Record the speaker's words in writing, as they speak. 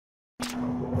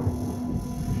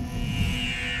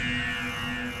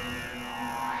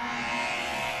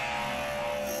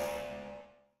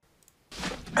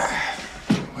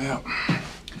Yeah.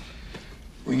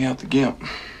 Bring out the gimp. I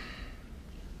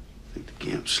think the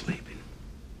gimp's sleeping.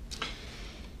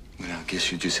 Well, I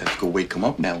guess you just have to go wake him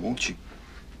up now, won't you?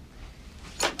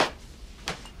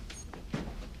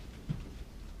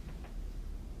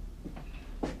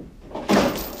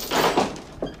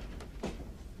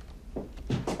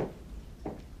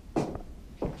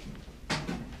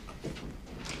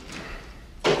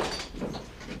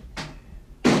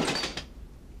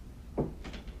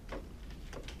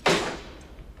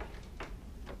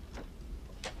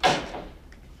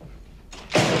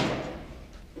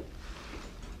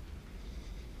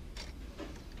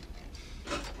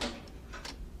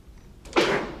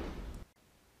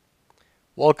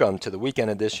 Welcome to the weekend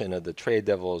edition of the Trade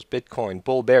Devils Bitcoin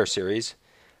Bull Bear series.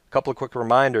 A couple of quick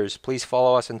reminders. Please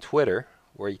follow us on Twitter,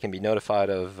 where you can be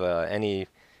notified of any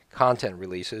content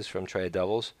releases from Trade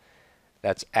Devils.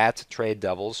 That's at Trade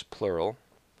Devils, plural.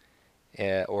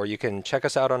 Or you can check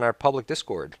us out on our public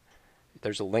Discord.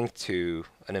 There's a link to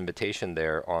an invitation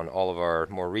there on all of our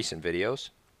more recent videos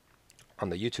on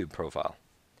the YouTube profile.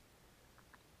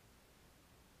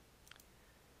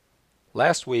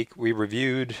 Last week we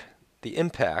reviewed the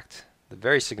impact, the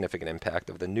very significant impact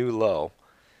of the new low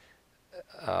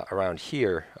around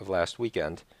here of last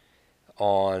weekend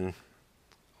on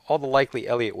all the likely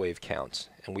Elliott wave counts,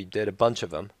 and we did a bunch of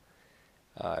them.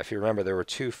 If you remember, there were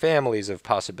two families of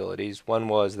possibilities. One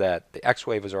was that the X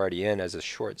wave was already in as a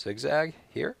short zigzag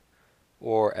here,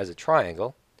 or as a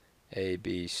triangle, A,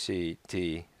 B, C,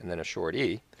 D, and then a short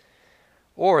E,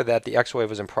 or that the X wave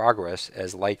was in progress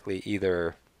as likely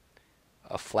either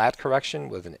a flat correction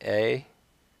with an A,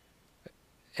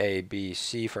 B,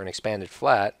 C for an expanded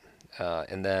flat,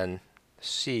 and then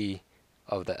C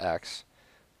of the X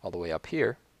all the way up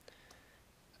here,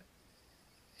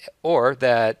 or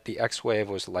that the X wave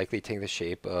was likely taking the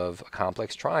shape of a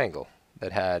complex triangle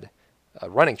that had a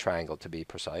running triangle, to be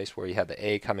precise, where you had the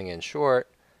A coming in short,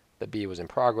 the B was in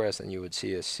progress, and you would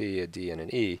see a C, a D, and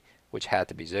an E, which had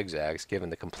to be zigzags given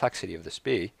the complexity of this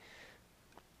B.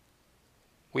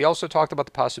 We also talked about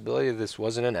the possibility that this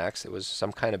wasn't an X, it was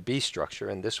some kind of B structure,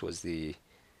 and this was the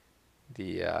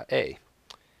A.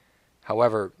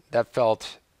 However, that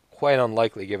felt quite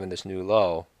unlikely given this new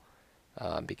low,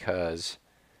 because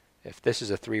if this is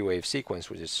a three-wave sequence,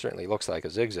 which it certainly looks like a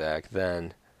zigzag,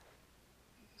 then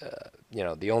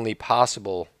the only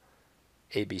possible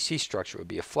ABC structure would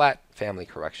be a flat family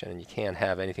correction, and you can't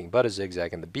have anything but a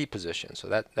zigzag in the B position. So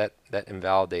that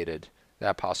invalidated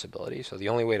that possibility. So the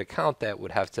only way to count that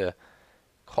would have to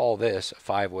call this a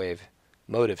five-wave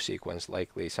motive sequence,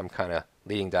 likely some kind of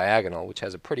leading diagonal, which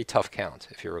has a pretty tough count,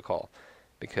 if you recall,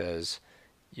 because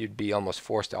you'd be almost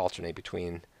forced to alternate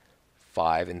between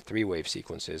five and three-wave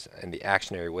sequences and the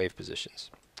actionary wave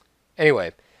positions.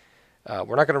 Anyway,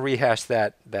 we're not going to rehash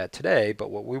that today,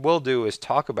 but what we will do is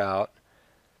talk about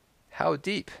how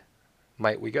deep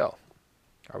might we go.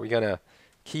 Are we going to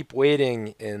keep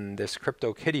waiting in this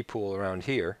crypto kiddie pool around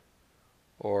here,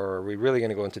 or are we really going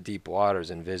to go into deep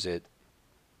waters and visit,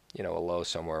 a low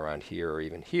somewhere around here or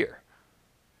even here?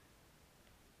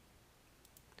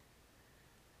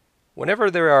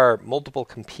 Whenever there are multiple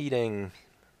competing,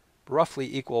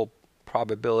 roughly equal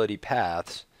probability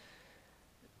paths,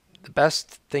 the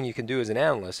best thing you can do as an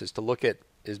analyst is to look at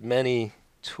as many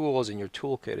tools in your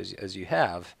toolkit as you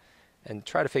have and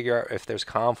try to figure out if there's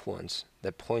confluence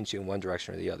that points you in one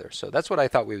direction or the other. So that's what I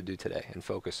thought we would do today and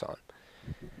focus on.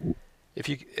 If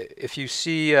you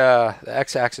see the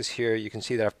x-axis here, you can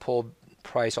see that I've pulled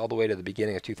price all the way to the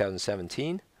beginning of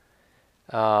 2017.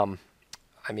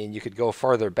 You could go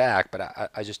further back, but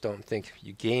I just don't think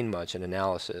you gain much in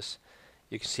analysis.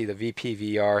 You can see the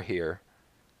VPVR here,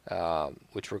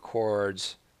 which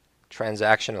records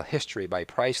transactional history by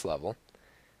price level.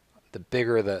 The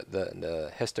bigger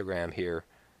the histogram here,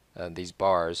 these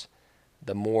bars,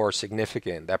 the more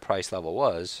significant that price level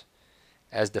was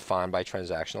as defined by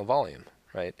transactional volume,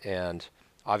 right? And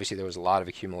obviously there was a lot of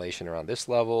accumulation around this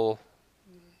level,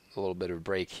 a little bit of a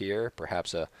break here,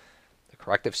 perhaps a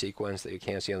corrective sequence that you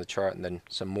can't see on the chart, and then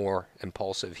some more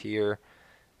impulsive here,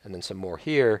 and then some more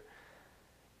here.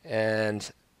 And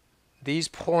these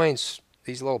points,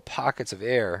 these little pockets of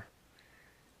air,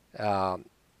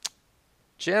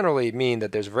 generally mean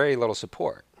that there's very little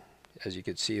support. As you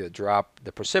could see,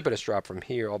 the precipitous drop from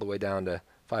here all the way down to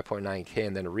 5.9K,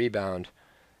 and then a rebound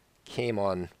came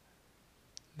on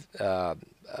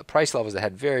price levels that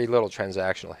had very little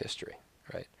transactional history,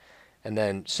 right? And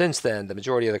then since then, the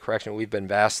majority of the correction, we've been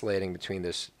vacillating between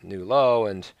this new low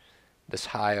and this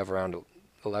high of around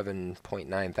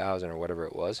 11.9 thousand or whatever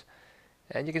it was.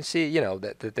 And you can see,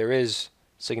 that there is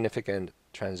significant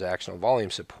transactional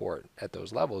volume support at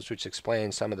those levels, which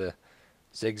explains some of the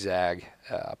zigzag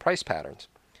price patterns.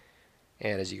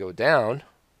 And as you go down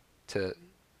to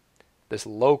this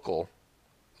local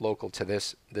to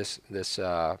this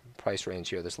price range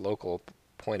here, this local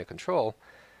point of control,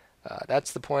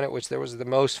 that's the point at which there was the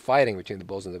most fighting between the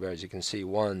bulls and the bears. You can see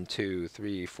 1, 2,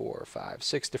 3, 4, 5,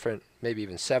 6 different, maybe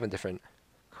even 7 different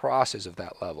crosses of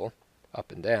that level,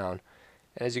 up and down.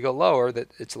 And as you go lower,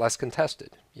 that it's less contested,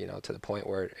 you know, to the point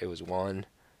where it was 1,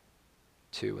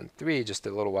 2, and 3 just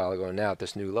a little while ago. And now at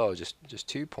this new low, just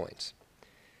 2 points.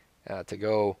 To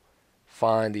go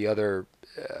find the other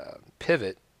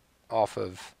pivot off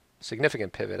of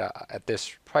significant pivot at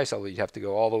this price level, you'd have to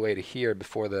go all the way to here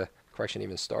before the correction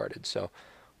even started. So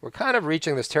we're kind of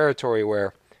reaching this territory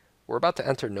where we're about to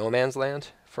enter no man's land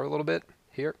for a little bit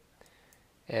here.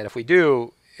 And if we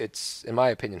do, it's, in my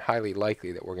opinion, highly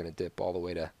likely that we're going to dip all the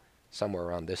way to somewhere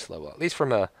around this level, at least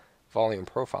from a volume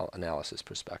profile analysis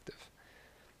perspective.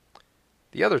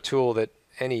 The other tool that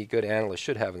any good analyst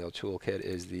should have in their toolkit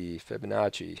is the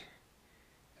Fibonacci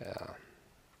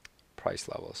price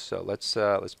levels. So let's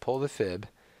pull the fib,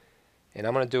 and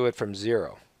I'm going to do it from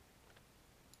 0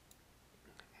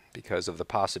 because of the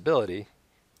possibility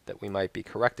that we might be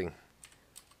correcting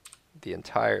the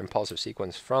entire impulsive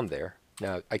sequence from there.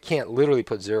 Now, I can't literally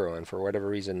put 0 in for whatever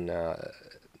reason.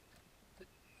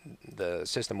 The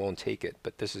system won't take it,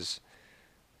 but this is,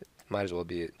 might as well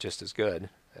be just as good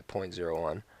at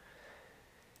 0.01.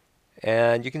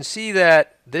 And you can see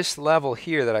that this level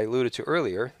here that I alluded to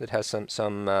earlier, that has some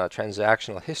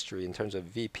transactional history in terms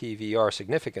of VPVR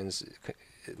significance,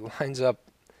 it lines up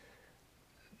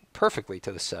perfectly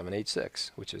to the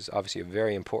 786, which is obviously a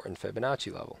very important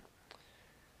Fibonacci level.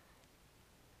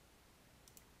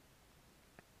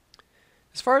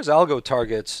 As far as algo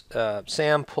targets,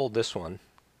 Sam pulled this one,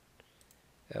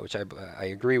 which I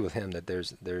agree with him that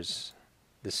this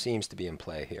seems to be in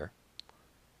play here.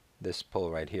 This pull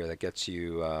right here that gets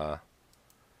you,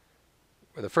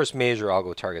 the first major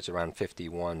algo target's around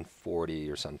 5140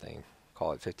 or something.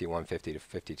 Call it 5150 to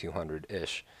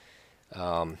 5200-ish.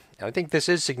 And I think this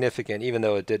is significant, even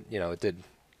though it did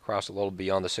cross a little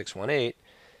beyond the 618,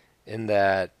 in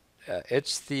that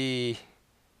it's the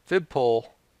fib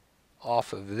pull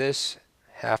off of this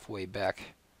halfway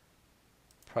back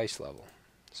price level.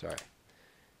 Sorry.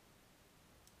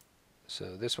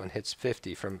 So this one hits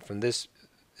 50 from this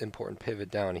important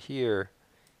pivot down here.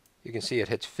 You can see it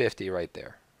hits 50 right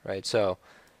there, right? So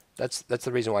that's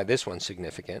the reason why this one's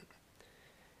significant.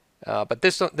 But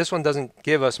this one doesn't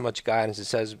give us much guidance. It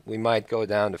says we might go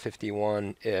down to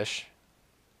 51-ish,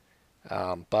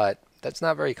 but that's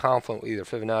not very confident with either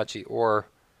Fibonacci or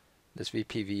this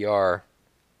VPVR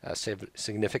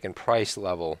significant price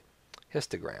level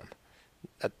histogram.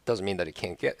 That doesn't mean that it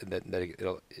can't get that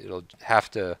it'll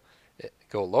have to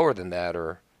go lower than that,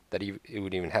 or that it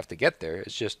would even have to get there.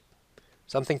 It's just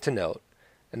something to note.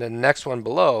 And then the next one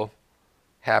below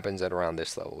happens at around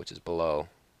this level, which is below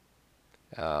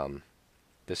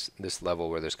this level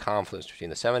where there's confluence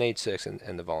between the 786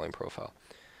 and the volume profile.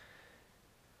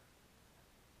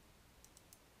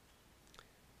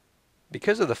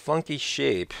 Because of the funky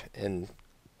shape and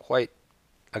quite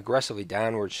aggressively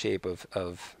downward shape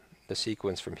of the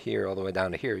sequence from here all the way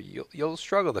down to here, you'll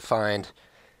struggle to find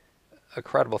a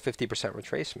credible 50%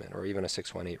 retracement or even a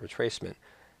 618 retracement.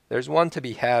 There's one to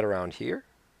be had around here,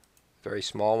 very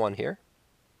small one here.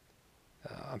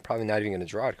 I'm probably not even going to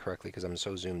draw it correctly because I'm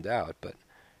so zoomed out, but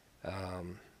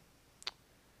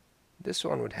this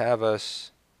one would have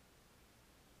us,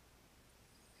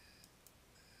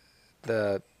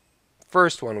 the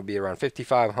first one would be around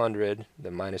 5,500,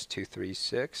 the minus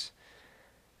 236,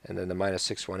 and then the minus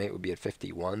 618 would be at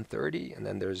 5130, and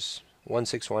then there's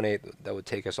 1618 that would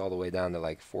take us all the way down to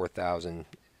like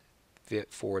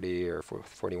 4,040 or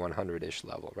 4,100-ish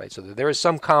level, right? So there is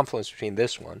some confluence between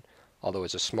this one, although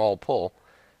it's a small pull,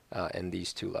 and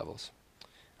these two levels.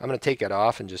 I'm going to take it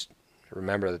off and just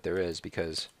remember that there is,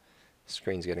 because the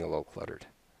screen's getting a little cluttered.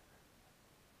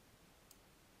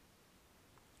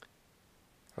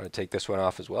 I'm going to take this one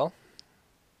off as well.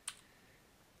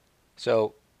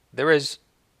 So there is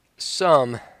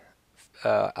some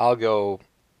algo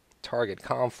target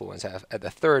confluence at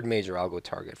the third major algo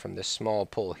target from this small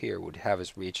pull here would have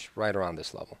us reach right around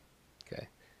this level. Okay,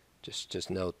 just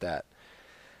note that.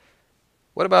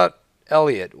 What about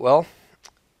Elliott? Well,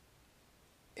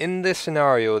 in this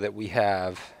scenario that we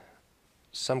have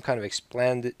some kind of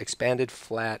expanded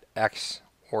flat X,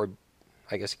 or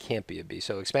I guess it can't be a B,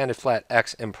 so expanded flat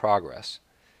X in progress.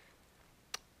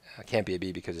 Can't be a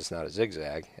B because it's not a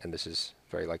zigzag, and this is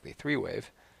very likely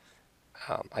 3-wave.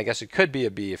 I guess it could be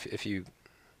a B if you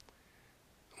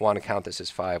want to count this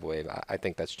as 5-wave. I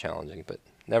think that's challenging, but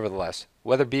nevertheless,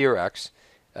 whether B or X,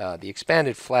 the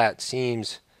expanded flat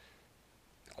seems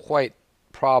quite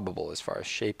probable as far as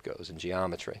shape goes in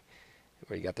geometry,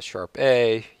 where you got the sharp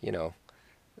A, you know,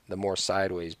 the more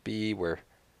sideways B, where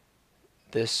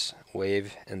this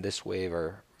wave and this wave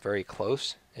are very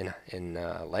close in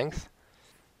length,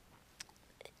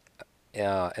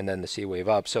 and then the C wave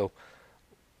up. So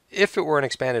if it were an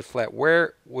expanded flat,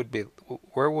 where would the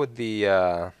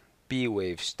B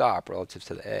wave stop relative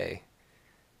to the A?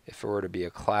 If it were to be a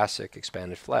classic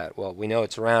expanded flat, well, we know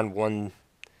it's around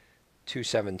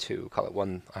 1.272, call it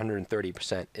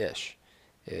 130% ish,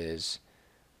 is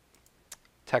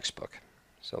textbook.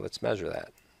 So let's measure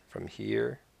that from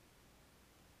here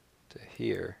to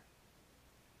here,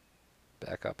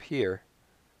 back up here.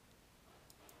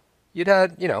 You'd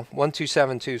had, you know,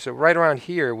 1.272, so right around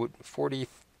here,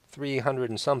 4,300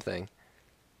 and something,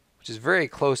 which is very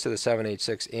close to the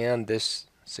 786, and this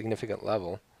significant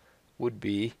level would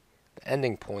be the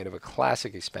ending point of a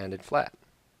classic expanded flat.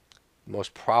 The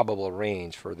most probable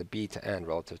range for the B to end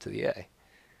relative to the A.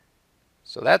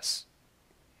 So that's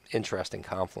interesting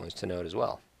confluence to note as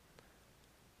well.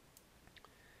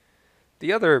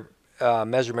 The other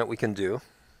measurement we can do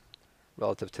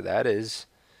relative to that is,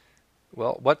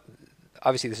 well,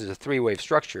 obviously this is a 3-wave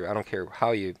structure. I don't care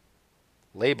how you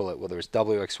label it, whether it's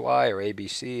WXY or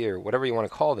ABC or whatever you want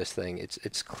to call this thing.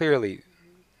 It's clearly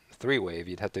 3-wave.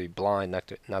 You'd have to be blind not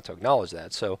to acknowledge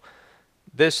that. So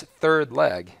this third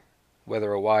leg,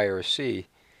 whether a Y or a C,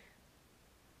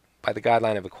 by the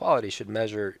guideline of equality, should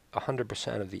measure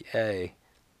 100% of the A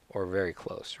or very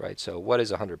close, right? So what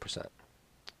is 100%?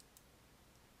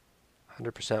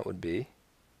 100% would be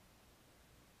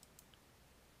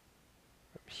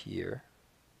from here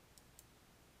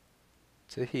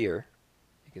to here.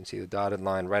 You can see the dotted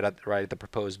line right at the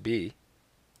proposed B,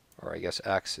 or I guess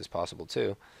X is possible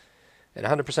too. And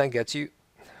 100% gets you,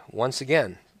 once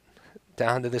again,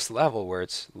 down to this level where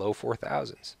it's low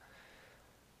 4,000s.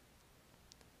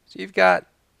 So you've got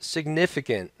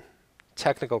significant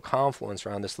technical confluence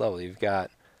around this level. You've got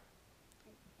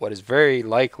what is very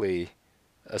likely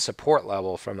a support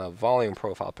level from a volume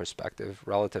profile perspective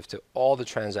relative to all the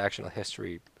transactional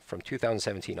history from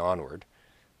 2017 onward.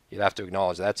 You'd have to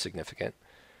acknowledge that's significant.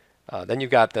 Then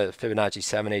you've got the Fibonacci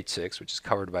 786, which is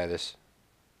covered by this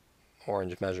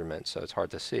orange measurement, so it's hard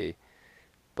to see.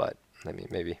 But let me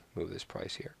maybe move this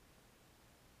price here.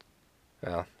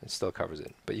 Well, it still covers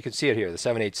it, but you can see it here, the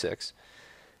 786.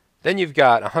 Then you've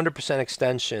got 100%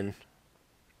 extension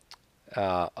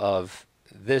of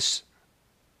this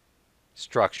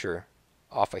structure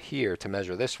off of here to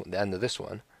measure this one, the end of this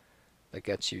one. That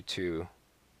gets you to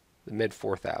the mid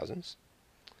 4,000s.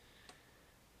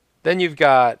 Then you've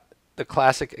got the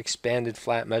classic expanded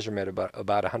flat measurement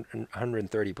about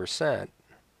 130%,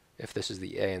 if this is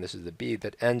the A and this is the B,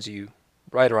 that ends you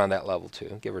right around that level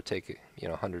too, give or take, you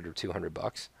know, 100 or 200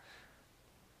 bucks.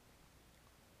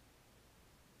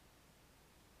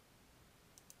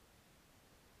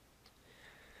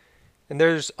 And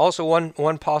there's also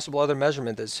one possible other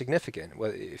measurement that's significant.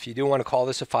 Well, if you do want to call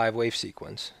this a 5-wave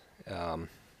sequence,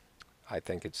 I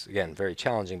think it's, again, very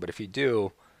challenging, but if you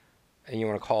do, and you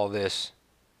want to call this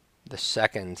the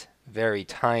second very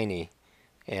tiny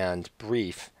and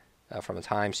brief, from a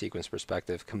time sequence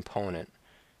perspective, component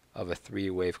of a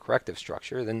 3-wave corrective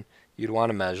structure, then you'd want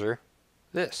to measure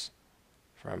this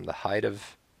from the height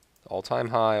of all-time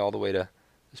high all the way to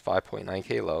this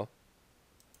 5.9K low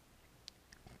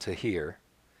to here.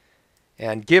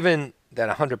 And given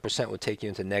that 100% would take you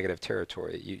into negative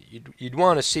territory, you'd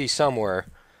want to see somewhere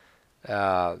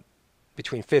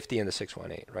between 50 and the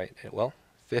 618, right? Well,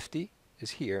 50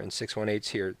 is here and 618 is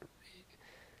here.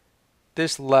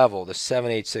 This level, the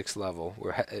 786 level,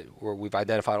 where we've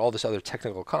identified all this other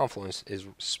technical confluence,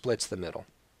 splits the middle.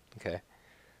 Okay,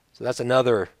 so that's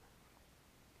another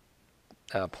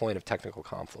point of technical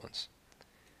confluence.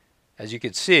 As you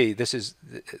can see, this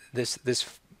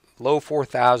low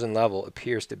 4,000 level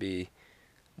appears to be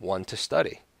one to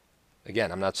study. Again,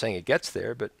 I'm not saying it gets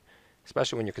there, but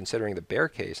especially when you're considering the bear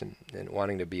case and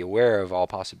wanting to be aware of all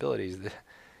possibilities,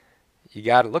 you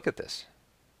got to look at this.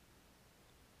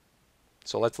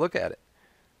 So let's look at it.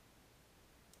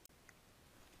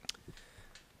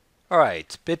 All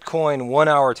right, Bitcoin 1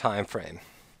 hour time frame.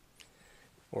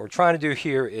 What we're trying to do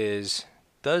here is,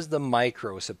 does the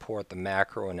micro support the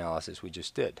macro analysis we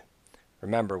just did?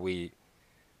 Remember, we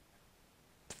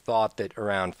thought that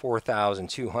around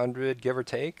 4,200, give or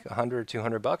take, 100 or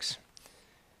 200 bucks,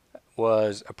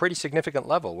 was a pretty significant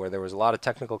level where there was a lot of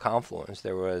technical confluence.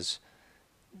 There was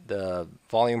the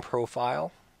volume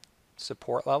profile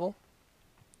support level.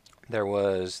 There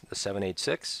was the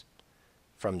 786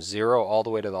 from 0 all the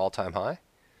way to the all-time high.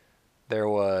 There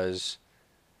was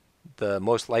the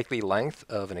most likely length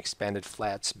of an expanded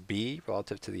flats B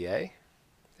relative to the A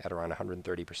at around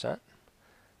 130%.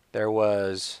 There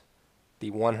was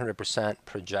the 100%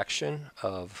 projection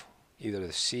of either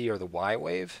the C or the Y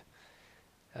wave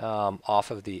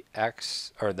off of the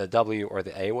X or the W or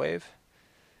the A wave.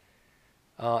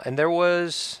 And there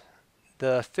was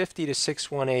the 50 to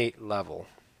 618 level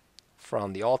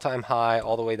from the all-time high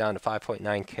all the way down to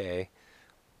 5.9K,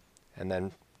 and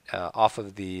then off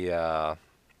of the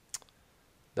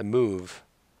move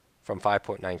from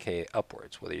 5.9K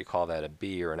upwards, whether you call that a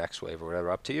B or an X wave or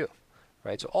whatever, up to you,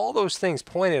 right? So all those things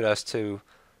pointed us to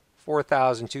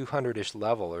 4,200-ish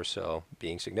level or so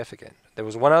being significant. There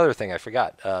was one other thing I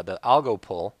forgot. The algo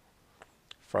pull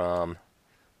from,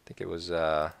 I think it was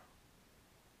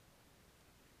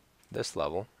this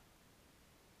level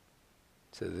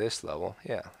to this level.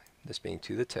 Yeah, this being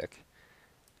to the tick.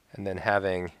 And then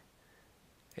having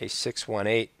a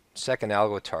 618 second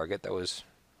algo target that was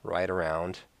right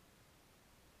around,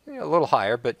 a little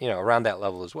higher, but around that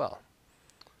level as well.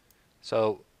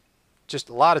 So just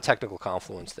a lot of technical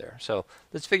confluence there. So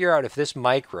let's figure out if this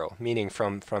micro, meaning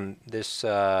from this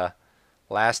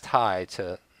last high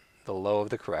to the low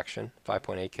of the correction,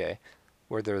 5.8K,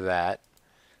 whether that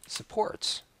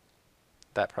supports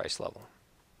that price level.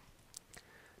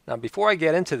 Now, before I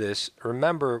get into this,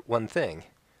 remember one thing.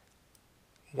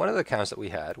 One of the accounts that we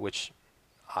had, which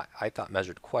I thought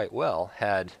measured quite well,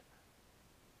 had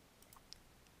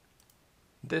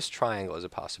this triangle as a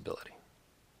possibility,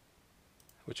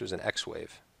 which was an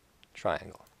X-wave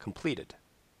triangle, completed,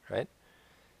 right?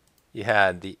 You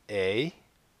had the A,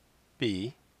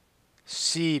 B,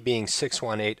 C being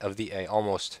 618 of the A,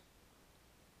 almost,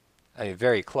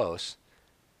 very close,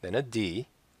 then a D,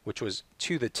 which was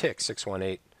to the tick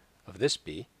 618 of this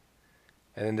B,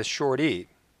 and then the short E,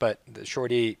 but the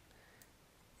short E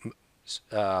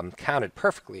counted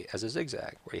perfectly as a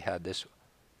zigzag, where you had this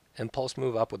impulse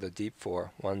move up with a deep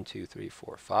 4, 1, 2, 3,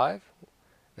 4, 5,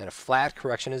 then a flat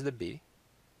correction is the B,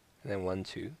 and then 1,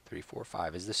 2, 3, 4,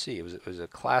 5 is the C. It was a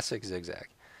classic zigzag.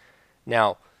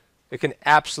 Now, it can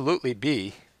absolutely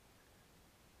be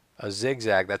a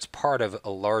zigzag that's part of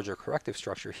a larger corrective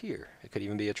structure here. It could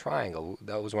even be a triangle.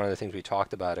 That was one of the things we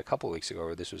talked about a couple weeks ago,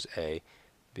 where this was A,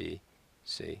 B,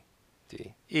 C,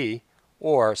 D, E,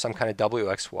 or some kind of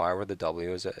WXY where the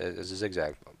W is a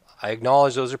zigzag. I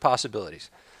acknowledge those are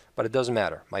possibilities, but it doesn't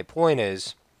matter. My point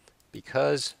is,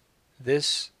 because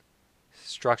this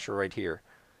structure right here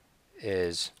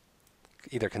is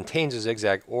either contains a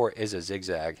zigzag or is a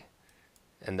zigzag,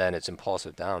 and then it's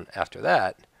impulsive down after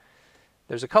that,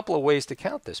 there's a couple of ways to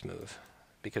count this move,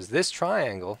 because this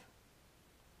triangle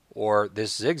or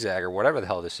this zigzag or whatever the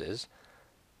hell this is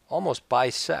almost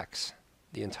bisects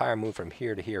the entire move from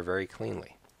here to here very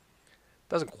cleanly.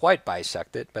 Doesn't quite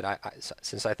bisect it, but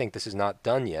since I think this is not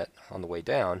done yet on the way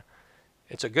down,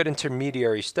 it's a good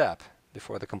intermediary step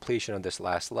before the completion of this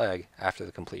last leg after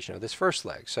the completion of this first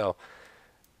leg. So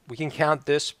we can count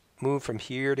this move from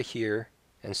here to here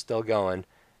and still going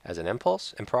as an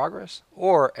impulse in progress,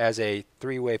 or as a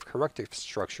three-wave corrective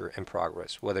structure in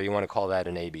progress. Whether you want to call that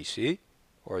an ABC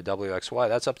or a WXY,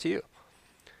 that's up to you.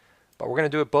 But we're going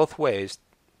to do it both ways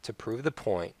to prove the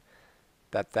point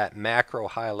that that macro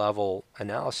high-level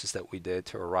analysis that we did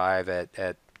to arrive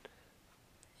at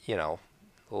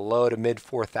low to mid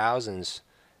 4,000s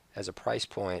as a price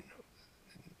point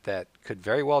that could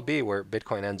very well be where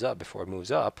Bitcoin ends up before it moves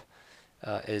up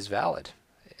is valid,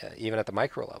 even at the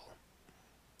micro level.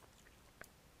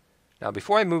 Now,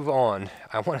 before I move on,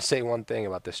 I want to say one thing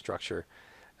about this structure.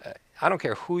 I don't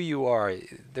care who you are.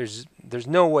 There's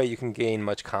no way you can gain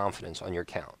much confidence on your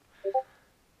count.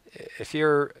 If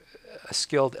you're a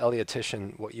skilled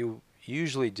Elliottician, what you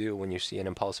usually do when you see an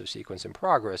impulsive sequence in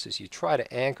progress is you try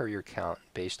to anchor your count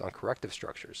based on corrective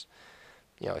structures.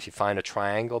 If you find a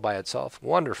triangle by itself,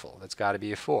 wonderful. That's got to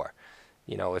be a 4.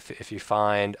 If you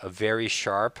find a very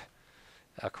sharp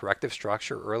corrective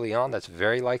structure early on, that's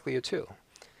very likely a 2.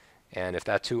 And if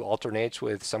that 2 alternates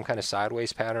with some kind of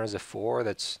sideways pattern as a 4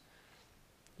 that's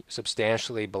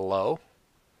substantially below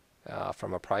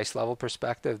from a price level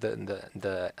perspective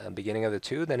the beginning of the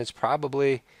 2, then it's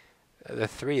probably the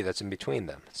 3 that's in between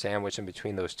them, sandwiched in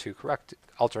between those 2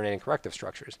 alternating corrective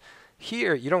structures.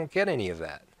 Here, you don't get any of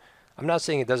that. I'm not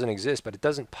saying it doesn't exist, but it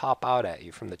doesn't pop out at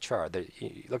you from the chart.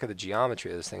 You look at the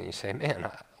geometry of this thing and you say,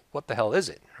 man, what the hell is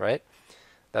it, right?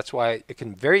 That's why it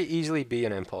can very easily be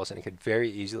an impulse, and it could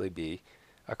very easily be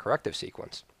a corrective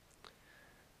sequence.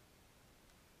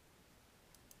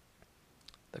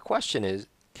 The question is,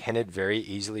 can it very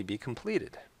easily be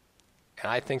completed?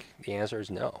 And I think the answer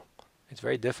is no. It's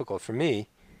very difficult for me,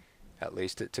 at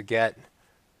least, to get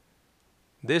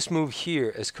this move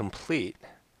here as complete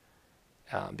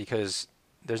because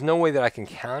there's no way that I can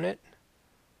count it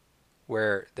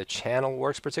where the channel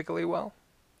works particularly well,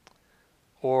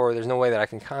 or there's no way that I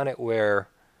can count it where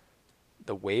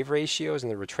the wave ratios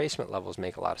and the retracement levels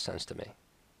make a lot of sense to me.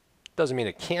 Doesn't mean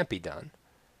it can't be done,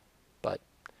 but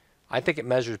I think it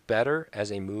measures better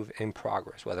as a move in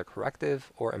progress, whether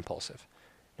corrective or impulsive.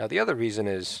 Now the other reason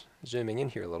is, zooming in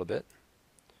here a little bit,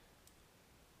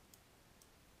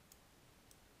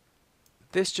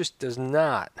 this just does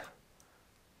not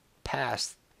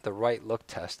pass the right look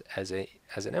test as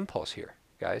an impulse here,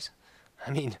 guys.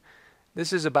 I mean,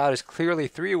 this is about as clearly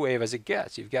three-wave as it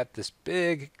gets. You've got this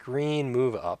big green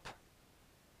move up,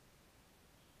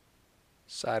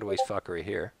 sideways fuckery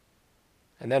here,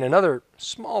 and then another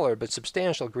smaller but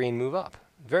substantial green move up,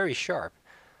 very sharp.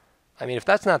 I mean, if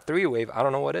that's not three-wave, I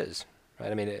don't know what is.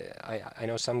 Right? I mean, I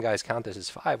know some guys count this as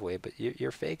five-wave, but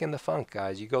you're faking the funk,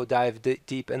 guys. You go dive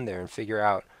deep in there and figure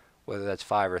out whether that's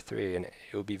 5 or 3, and it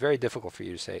would be very difficult for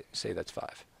you to say that's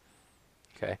 5.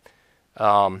 Okay.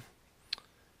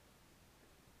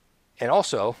 And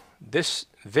also, this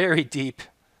very deep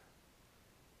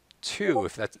 2,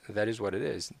 if that is what it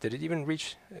is, did it even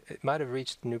reach? It might have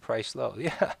reached the new price low.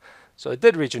 Yeah, so it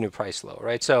did reach a new price low,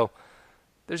 right? So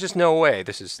there's just no way.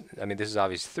 This is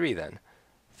obviously 3 then.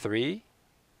 3,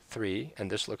 3, and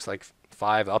this looks like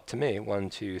 5 up to me. 1,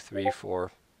 2, 3,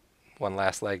 4. One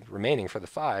last leg remaining for the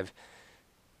 5.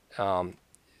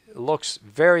 Looks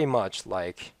very much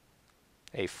like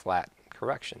a flat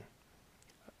correction.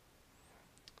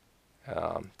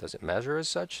 Does it measure as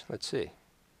such? Let's see.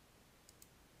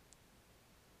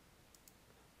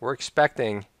 We're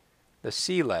expecting the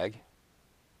C leg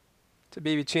to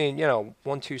be between,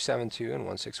 1272 and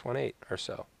 1618 or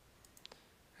so.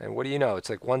 And what do you know?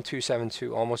 It's like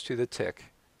 1272 almost to the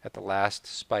tick at the last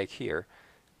spike here.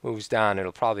 Moves down,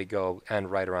 it'll probably go end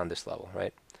right around this level,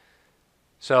 right?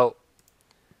 So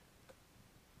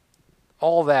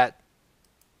all that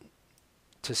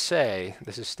to say,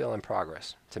 this is still in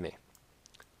progress to me.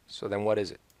 So then what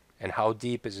is it? And how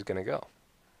deep is it going to go?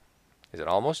 Is it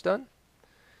almost done?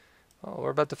 Well, we're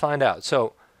about to find out.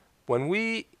 So when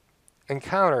we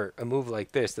encounter a move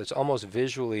like this that's almost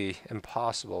visually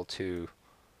impossible to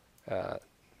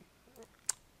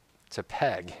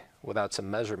peg without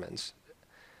some measurements,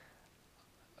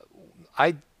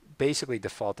 I basically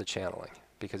default to channeling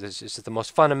because it's just the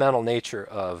most fundamental nature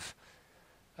of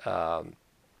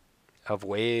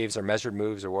waves or measured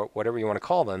moves or whatever you want to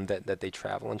call them that they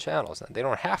travel in channels. They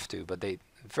don't have to, but they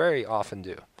very often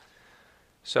do.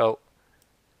 So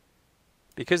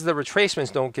because the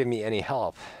retracements don't give me any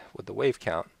help with the wave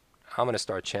count, I'm going to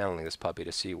start channeling this puppy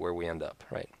to see where we end up,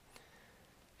 right?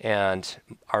 And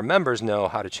our members know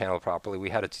how to channel properly.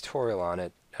 We had a tutorial on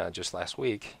it just last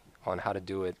week on how to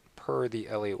do it per the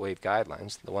Elliott Wave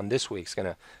guidelines. The one this week is going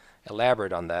to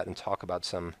elaborate on that and talk about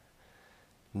some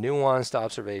nuanced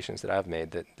observations that I've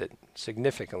made that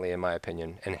significantly, in my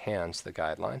opinion, enhance the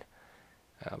guideline.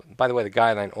 By the way, the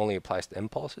guideline only applies to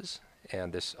impulses,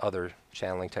 and this other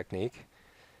channeling technique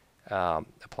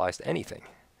applies to anything.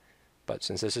 But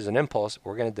since this is an impulse,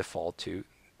 we're going to default to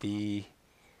the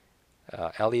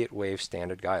Elliott Wave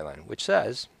standard guideline, which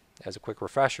says, as a quick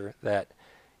refresher, that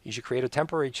you should create a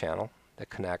temporary channel that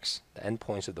connects the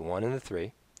endpoints of the 1 and the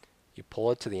 3. You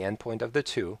pull it to the endpoint of the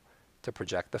 2 to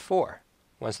project the 4.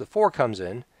 Once the 4 comes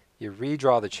in, you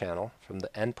redraw the channel from the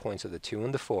endpoints of the 2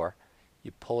 and the 4.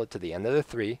 You pull it to the end of the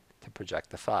 3 to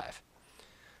project the 5.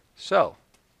 So,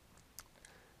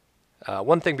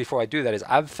 one thing before I do that is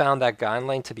I've found that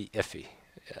guideline to be iffy.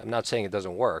 I'm not saying it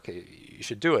doesn't work. You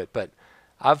should do it, but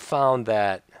I've found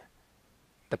that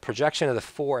the projection of the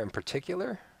 4 in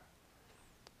particular,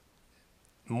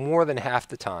 more than half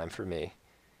the time for me,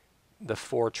 the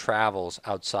 4 travels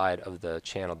outside of the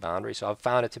channel boundary. So I've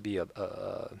found it to be a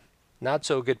not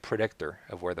so good predictor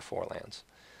of where the 4 lands.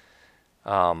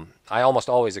 I almost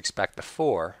always expect the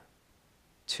 4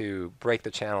 to break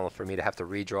the channel for me to have to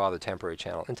redraw the temporary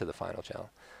channel into the final channel.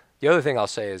 The other thing I'll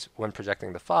say is when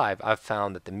projecting the 5, I've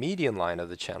found that the median line of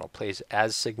the channel plays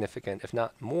as significant, if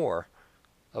not more,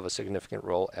 of a significant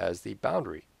role as the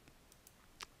boundary.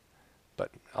 But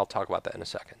I'll talk about that in a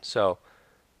second. So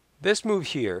this move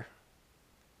here,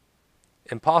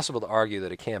 impossible to argue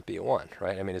that it can't be a 1,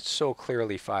 right? I mean, it's so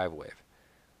clearly 5-wave.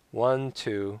 1,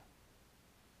 2,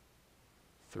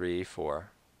 3,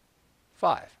 4,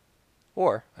 5.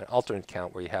 Or an alternate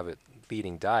count where you have it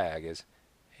leading diag is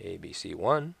ABC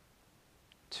 1,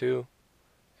 2,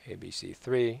 ABC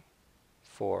 3,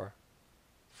 4,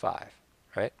 5,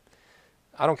 right?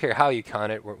 I don't care how you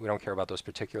count it. We don't care about those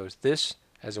particulars. This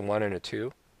as a 1 and a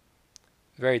 2,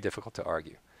 very difficult to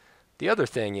argue. The other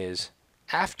thing is,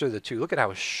 after the 2, look at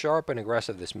how sharp and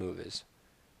aggressive this move is.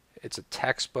 It's a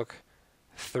textbook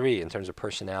 3 in terms of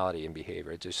personality and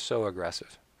behavior. It's just so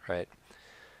aggressive, right?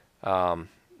 On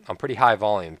pretty high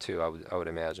volume too, I would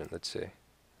imagine. Let's see.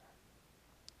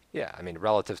 Yeah, I mean,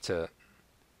 relative to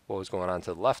what was going on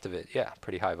to the left of it, yeah,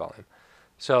 pretty high volume.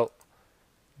 So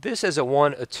this is a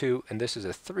 1, a 2, and this is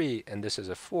a 3, and this is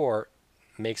a 4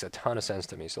 makes a ton of sense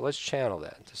to me. So let's channel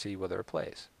that to see whether it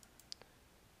plays.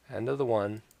 End of the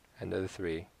 1, end of the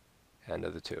 3, end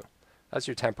of the 2. That's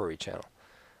your temporary channel.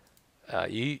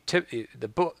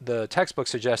 The textbook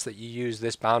suggests that you use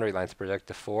this boundary line to project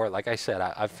the 4. Like I said,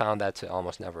 I've found that to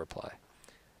almost never apply.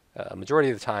 Majority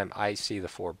of the time, I see the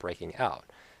 4 breaking out,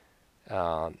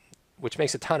 which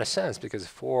makes a ton of sense because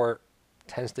 4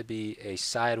 tends to be a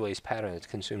sideways pattern that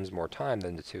consumes more time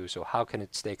than the 2. So how can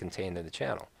it stay contained in the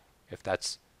channel? If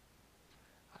that's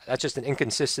just an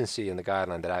inconsistency in the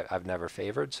guideline that I've never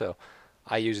favored. So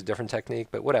I use a different technique,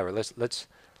 but whatever. Let's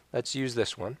use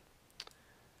this one.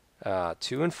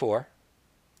 2 and 4,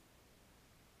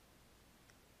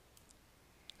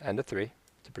 and a 3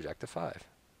 to project a 5.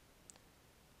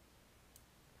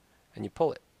 And you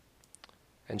pull it.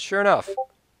 And sure enough,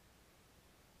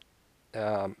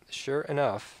 the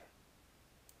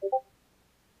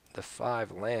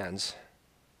 5 lands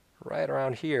right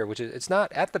around here, which is, it's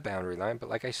not at the boundary line, but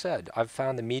like I said, I've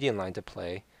found the median line to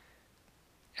play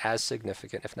as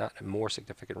significant, if not a more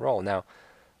significant role. Now,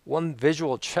 one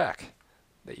visual check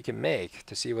that you can make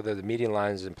to see whether the median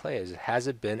line is in play is, has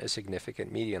it been a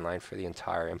significant median line for the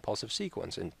entire impulsive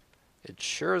sequence? And it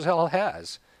sure as hell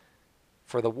has.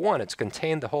 For the 1, it's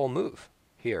contained the whole move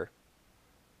here.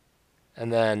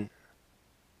 And then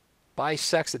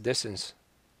bisects the distance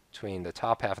between the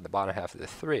top half and the bottom half of the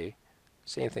 3.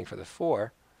 Same thing for the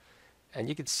 4. And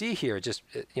you can see here, just,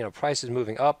 you know, price is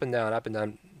moving up and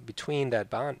down between that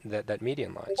that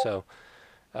median line. So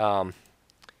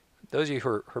those of you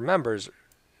who are members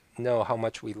know how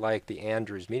much we like the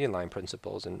Andrews median line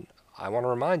principles, and I want to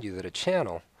remind you that a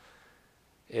channel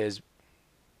is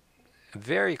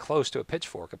very close to a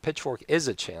pitchfork. A pitchfork is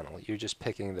a channel. You're just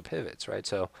picking the pivots, right?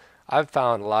 So I've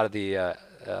found a lot of the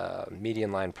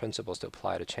median line principles to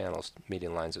apply to channels,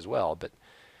 median lines as well, but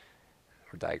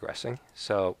we're digressing.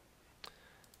 So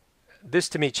this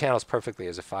to me channels perfectly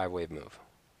as a 5-wave move.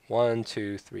 1,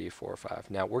 2, 3, 4,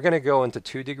 5. Now we're going to go into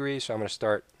 2 degrees, so I'm going to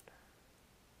start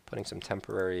putting some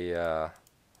temporary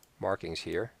markings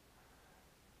here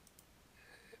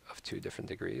of 2 different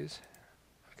degrees.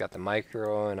 I've got the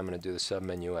micro, and I'm going to do the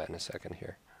sub-minuet in a second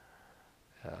here.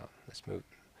 Let's move.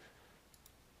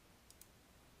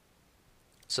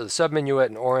 So the sub-minuet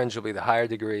in orange will be the higher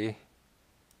degree.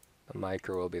 The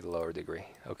micro will be the lower degree.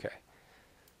 Okay.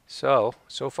 So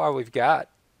far we've got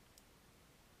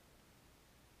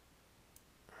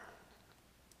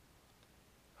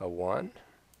a 1,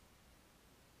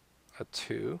 a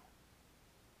 2,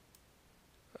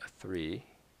 a 3,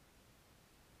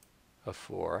 a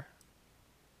 4,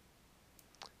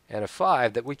 and a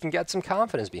 5 that we can get some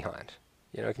confidence behind.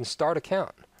 You know, it can start a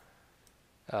count.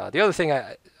 The other thing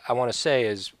I want to say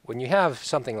is when you have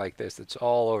something like this that's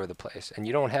all over the place and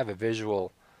you don't have a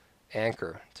visual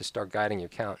anchor to start guiding your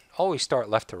count, always start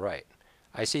left to right.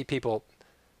 I see people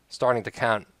starting to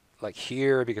count like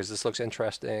here because this looks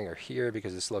interesting, or here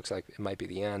because this looks like it might be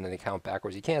the end, and they count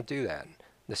backwards. You can't do that.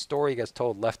 The story gets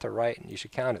told left to right, and you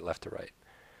should count it left to right.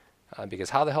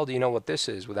 Because how the hell do you know what this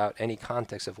is without any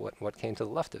context of what came to the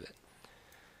left of it?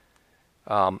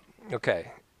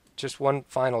 Okay, just one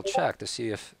final check to see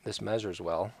if this measures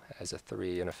well as a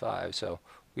 3 and a 5. So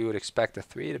we would expect the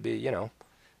 3 to be, you know,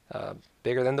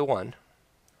 bigger than the 1.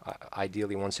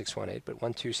 Ideally 1618, but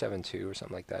 1272 or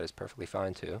something like that is perfectly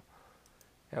fine too.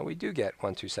 And we do get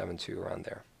 1272 around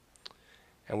there.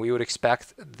 And we would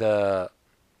expect the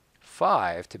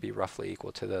 5 to be roughly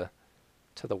equal to the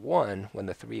 1 when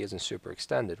the 3 isn't super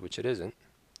extended, which it isn't.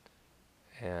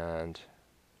 And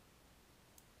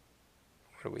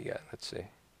what do we get? Let's see.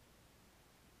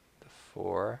 The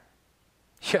 4.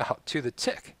 Yeah, to the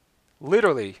tick.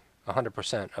 Literally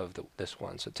 100% of this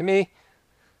 1. So to me,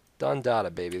 done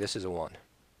data, baby. This is a 1.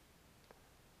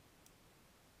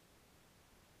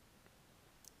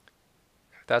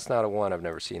 If that's not a 1, I've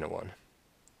never seen a 1.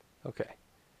 Okay.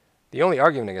 The only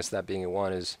argument against that being a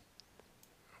 1 is,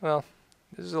 well,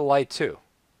 this is a light 2.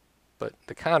 But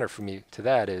the counter for me to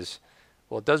that is,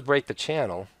 well, it does break the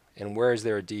channel, and where is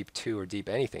there a deep 2 or deep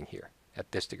anything here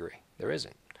at this degree? There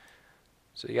isn't.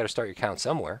 So you got to start your count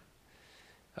somewhere.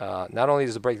 Not only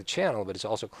does it break the channel, but it's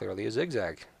also clearly a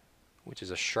zigzag, which is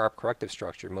a sharp corrective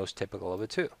structure, most typical of a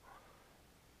 2.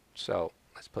 So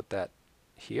let's put that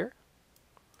here.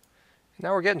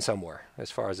 Now we're getting somewhere as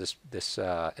far as this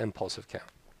impulsive count.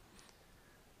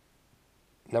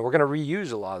 Now we're going to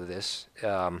reuse a lot of this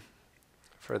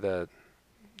for the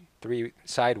 3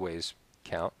 sideways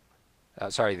count.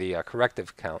 Sorry, the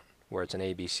corrective count, where it's an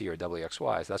A, B, C, or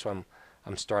WXY. So that's why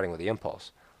I'm starting with the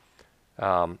impulse.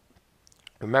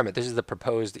 Remember, this is the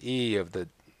proposed E of the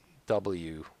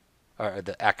W, or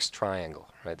the X triangle,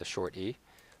 right? The short E.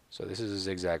 So this is a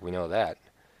zigzag. We know that.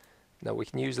 Now we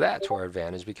can use that to our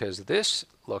advantage because this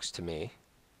looks to me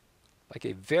like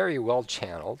a very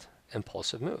well-channeled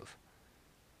impulsive move.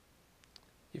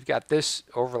 You've got this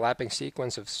overlapping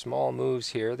sequence of small moves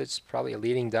here that's probably a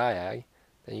leading diag.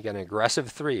 Then you got an aggressive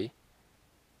 3.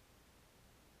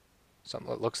 Something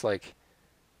that looks like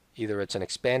either it's an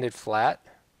expanded flat.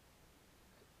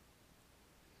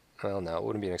 Well, no, it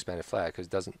wouldn't be an expanded flat because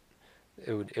it doesn't.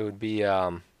 It would be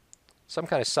some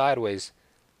kind of sideways,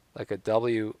 like a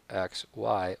W, X,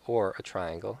 Y, or a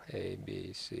triangle, A,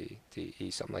 B, C, D, E,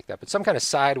 something like that. But some kind of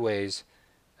sideways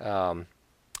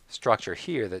structure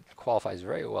here that qualifies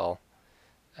very well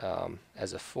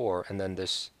as a 4, and then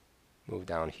this move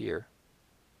down here.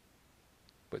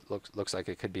 But looks like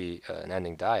it could be an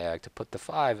ending diag to put the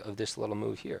 5 of this little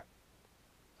move here.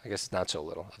 I guess it's not so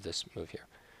little of this move here.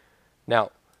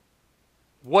 Now,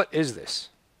 what is this?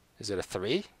 Is it a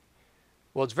 3?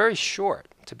 Well, it's very short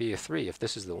to be a 3 if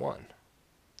this is the 1.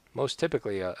 Most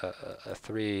typically, a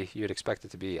 3, you'd expect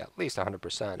it to be at least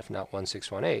 100%, if not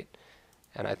 1618.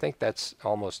 And I think that's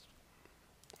almost,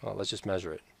 well, let's just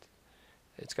measure it.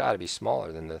 It's got to be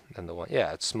smaller than the 1.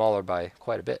 Yeah, it's smaller by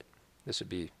quite a bit. This would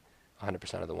be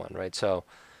 100% of the 1, right? So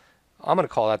I'm going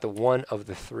to call that the 1 of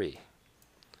the 3.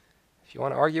 If you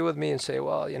want to argue with me and say,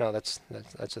 well, you know, that's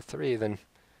a 3, then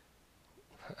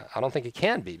I don't think it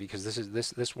can be, because this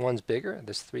 1's bigger,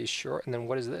 this 3 is short, and then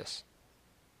what is this?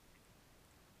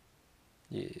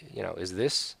 You know, is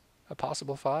this a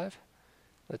possible 5?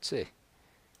 Let's see.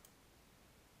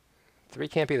 3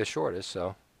 can't be the shortest,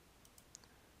 so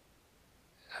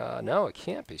no, it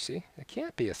can't be. See, it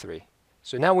can't be a 3.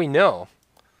 So now we know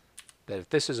that if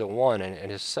this is a 1 and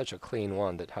it's such a clean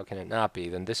 1 that how can it not be,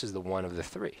 then this is the 1 of the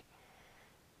 3.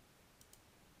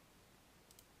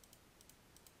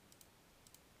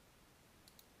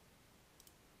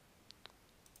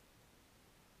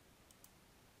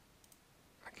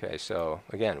 Okay, so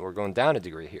again, we're going down a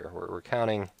degree here. We're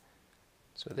counting.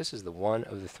 So this is the 1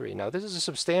 of the 3. Now this is a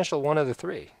substantial 1 of the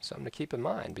 3. Something to keep in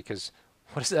mind, because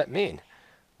what does that mean?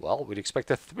 Well, we'd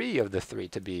expect a 3 of the 3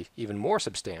 to be even more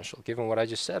substantial, given what I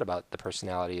just said about the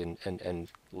personality and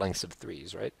lengths of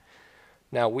 3s, right?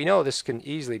 Now we know this can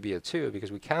easily be a 2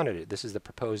 because we counted it. This is the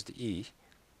proposed E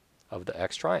of the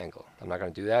X triangle. I'm not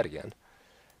going to do that again.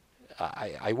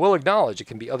 I will acknowledge it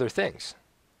can be other things.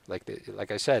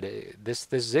 Like I said, this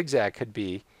zigzag could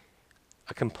be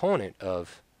a component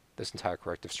of this entire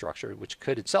corrective structure, which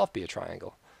could itself be a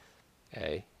triangle.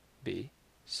 A, B,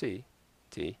 C,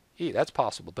 D, E. That's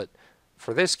possible. But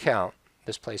for this count,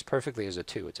 this plays perfectly as a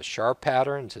 2. It's a sharp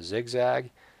pattern. It's a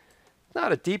zigzag.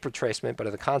 Not a deep retracement, but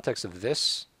in the context of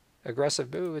this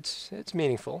aggressive move, it's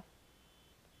meaningful.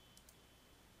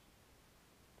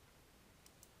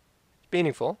 It's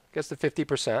meaningful. Gets to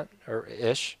 50% or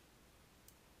ish.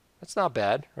 That's not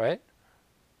bad, right?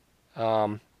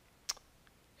 And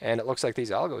it looks like these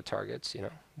algo targets, you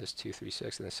know, this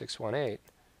 236 and the 618,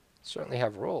 certainly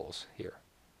have roles here,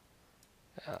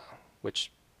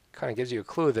 which kind of gives you a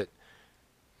clue that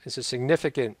it's a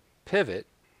significant pivot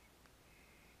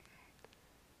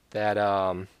that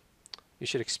you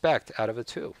should expect out of a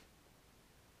 2.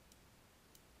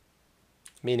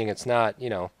 Meaning it's not, you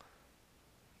know,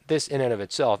 this in and of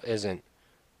itself isn't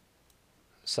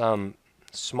some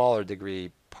smaller degree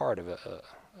part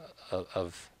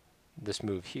of this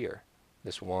move here,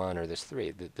 this 1 or this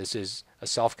 3. This is a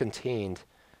self-contained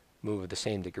move of the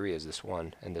same degree as this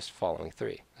 1 and this following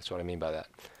 3. That's what I mean by that.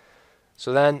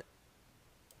 So then,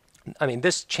 I mean,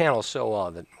 this channels so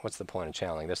well that what's the point of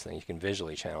channeling this thing? You can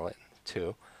visually channel it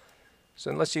too.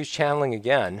 So let's use channeling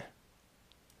again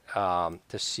to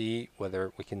see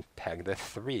whether we can peg the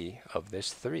 3 of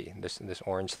this 3, this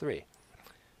orange 3.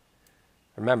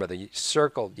 Remember, the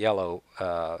circled yellow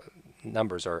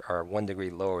numbers are 1 degree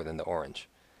lower than the orange.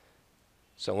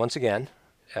 So once again,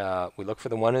 we look for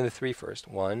the 1 and the 3 first.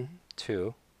 1,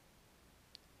 2,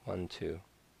 1, 2,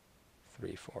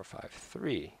 3, 4, 5,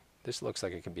 3. This looks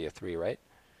like it could be a 3, right?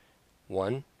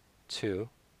 1, 2,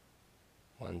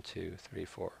 1, 2, 3,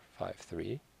 4, 5,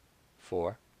 3,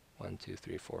 4, 1, 2,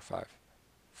 3, 4, 5,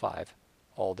 5.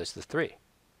 All this is 3.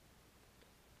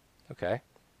 Okay.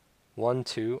 1,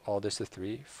 2, all this to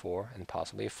 3, 4, and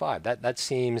possibly a 5. That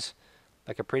seems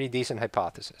like a pretty decent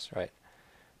hypothesis, right?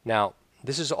 Now,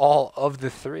 this is all of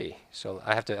the 3, so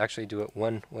I have to actually do it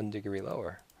one degree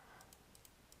lower.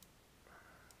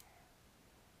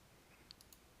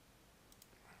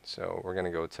 So we're going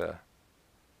to go to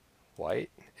white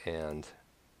and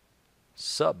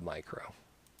submicro.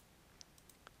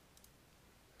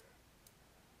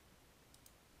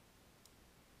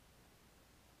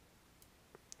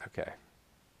 Okay.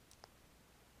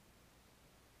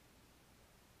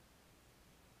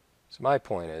 So my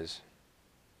point is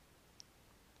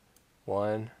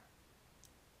 1,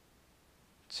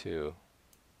 2,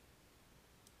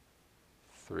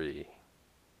 3,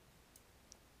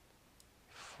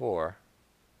 4,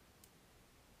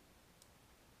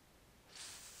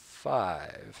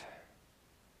 5.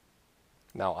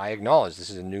 Now I acknowledge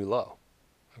this is a new low,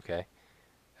 okay?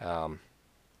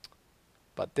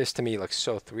 But this to me looks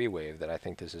so three-wave that I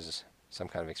think this is some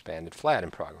kind of expanded flat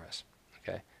in progress,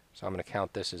 okay? So I'm going to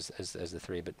count this as the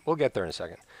 3, but we'll get there in a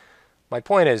second. My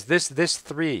point is this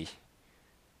 3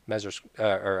 measures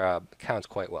counts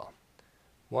quite well.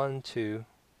 1, 2,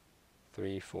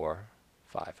 3, 4,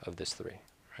 5 of this 3,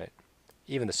 right?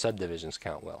 Even the subdivisions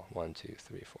count well. 1, 2,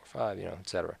 3, 4, 5, you know,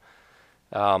 etc.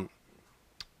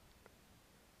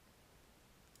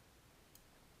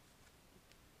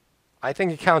 I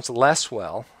think it counts less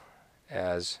well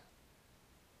as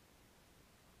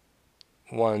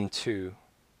 1, 2,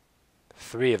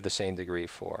 3 of the same degree,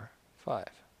 4, 5.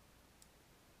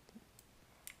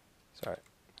 Sorry.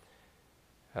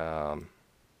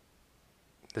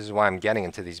 This is why I'm getting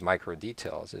into these micro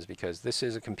details, is because this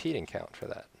is a competing count for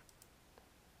that.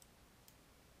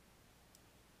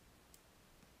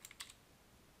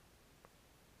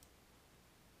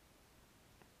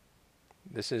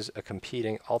 This is a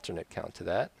competing alternate count to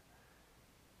that.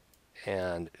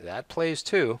 And that plays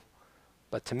too.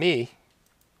 But to me,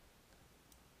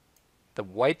 the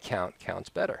white count counts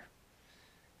better.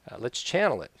 Let's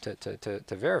channel it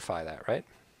to verify that, right?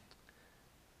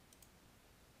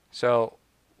 So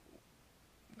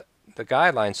the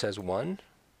guideline says 1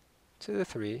 to the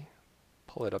 3,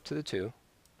 pull it up to the 2,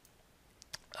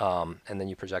 and then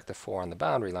you project the 4 on the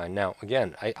boundary line. Now,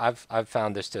 again, I've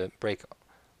found this to break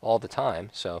all the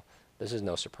time, so this is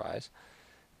no surprise.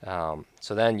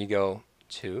 So then you go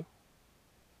 2,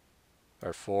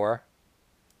 or 4,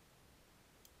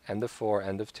 end of 4,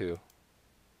 end of 2,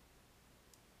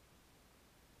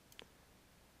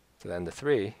 to the end of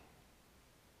 3,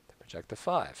 to project the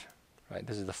 5. Right?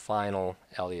 This is the final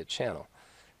Elliott channel,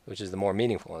 which is the more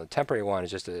meaningful one. The temporary one is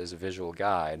just as a visual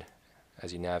guide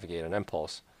as you navigate an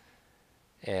impulse.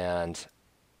 And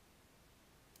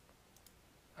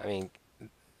I mean,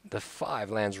 the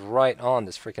 5 lands right on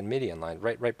this freaking median line,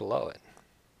 right below it.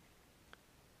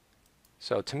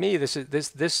 So to me,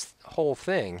 this whole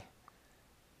thing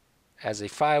as a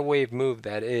 5-wave move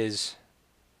that is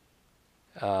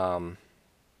the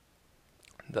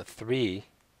 3,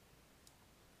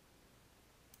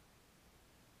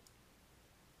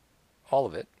 all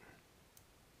of it,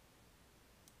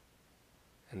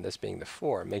 and this being the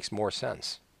 4, makes more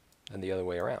sense than the other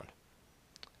way around.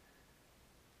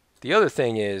 The other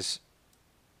thing is,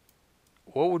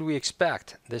 what would we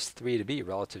expect this 3 to be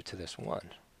relative to this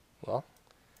 1? Well,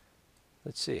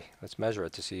 let's see. Let's measure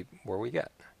it to see where we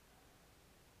get.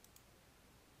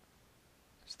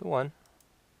 It's the 1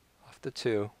 off the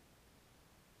 2.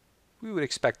 We would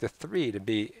expect the 3 to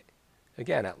be,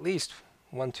 again, at least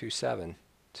 1, 2, 7,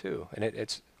 2. And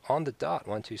it's on the dot,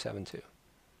 1, 2, 7, 2.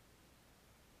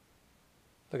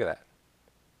 Look at that.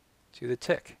 To the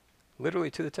tick. Literally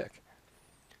to the tick.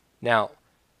 Now,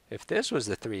 if this was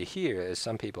the 3 here, as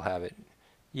some people have it,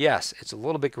 yes, it's a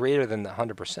little bit greater than the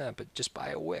 100%, but just by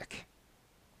a wick.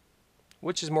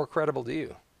 Which is more credible to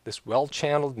you? This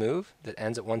well-channeled move that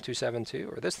ends at 1, 2, 7,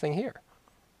 2, or this thing here?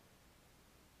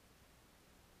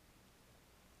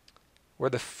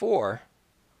 Where the 4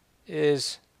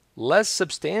 is less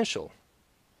substantial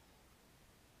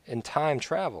in time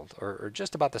traveled, or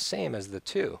just about the same as the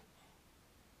 2.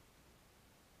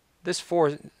 This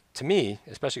 4, to me,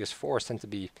 especially because 4s tend to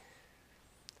be,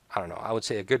 I don't know, I would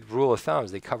say a good rule of thumb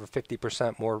is they cover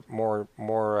 50%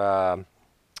 more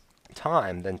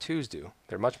time than 2s do.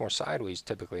 They're much more sideways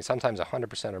typically, sometimes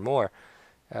 100% or more.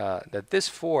 That this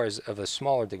 4 is of a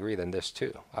smaller degree than this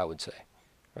 2, I would say,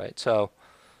 right? So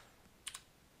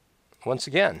once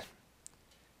again,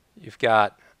 you've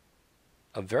got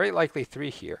a very likely 3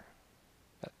 here.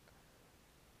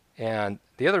 And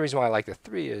the other reason why I like the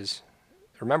 3 is,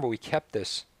 remember we kept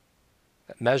this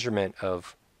measurement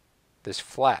of this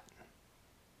flat,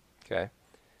 okay,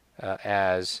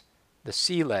 as the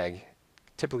C leg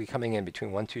typically coming in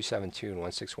between 1272 and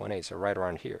 1618, so right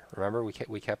around here. Remember, we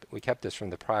kept this from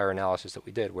the prior analysis that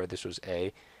we did, where this was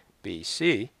A, B,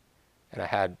 C, and I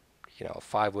had, you know, a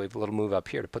 5-wave little move up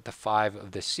here to put the 5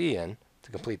 of the C in to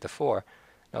complete the 4.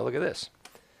 Now look at this.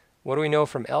 What do we know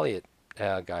from Elliott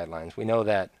guidelines? We know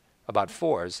that about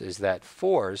 4s is that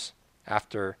 4s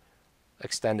after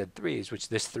extended 3s, which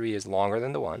this 3 is longer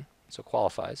than the 1, so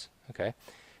qualifies, okay,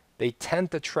 they tend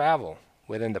to travel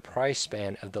within the price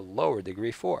span of the lower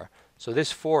degree 4. So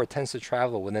this 4 tends to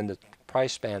travel within the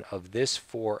price span of this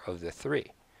 4 of the 3.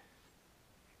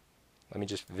 Let me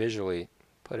just visually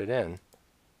put it in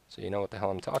so you know what the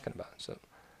hell I'm talking about. So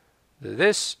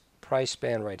this price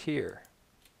span right here,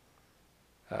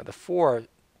 the 4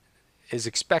 is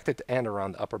expected to end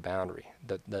around the upper boundary,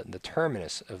 the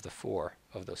terminus of the 4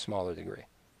 of the smaller degree.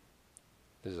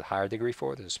 This is a higher degree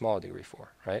 4, this is a smaller degree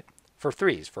 4, right? For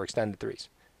 3s, for extended 3s.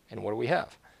 And what do we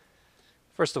have?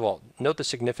 First of all, note the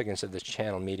significance of this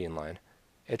channel median line.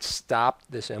 It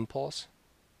stopped this impulse.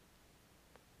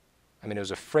 I mean, it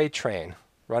was a freight train,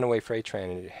 runaway freight train,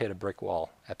 and it hit a brick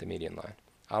wall at the median line.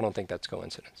 I don't think that's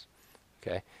coincidence.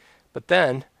 Okay, but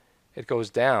then it goes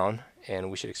down,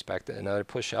 and we should expect another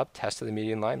push up, test of the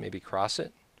median line, maybe cross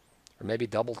it, or maybe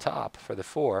double top for the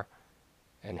 4,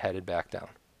 and headed back down.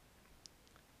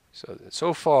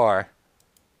 So far,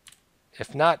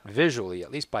 if not visually,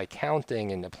 at least by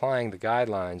counting and applying the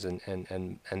guidelines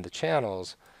and the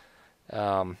channels,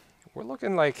 we're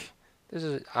looking like this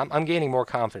is. I'm gaining more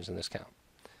confidence in this count.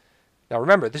 Now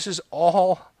remember, this is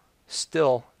all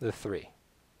still the 3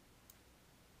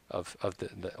 of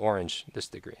the orange, this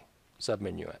degree,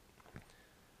 subminuet.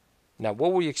 Now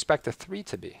what would we expect the 3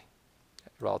 to be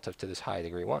relative to this high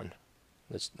degree 1?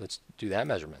 Let's do that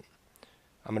measurement.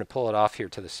 I'm going to pull it off here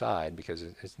to the side because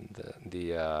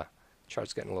the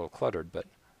chart's getting a little cluttered, but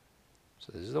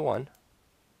so this is the 1,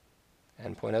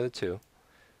 endpoint of the 2.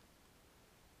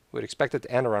 We'd expect it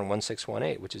to end around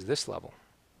 1618, which is this level.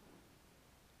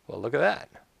 Well, look at that.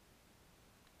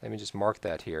 Let me just mark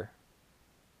that here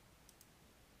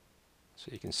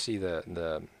so you can see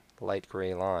the light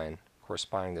gray line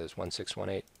corresponding to this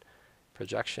 1618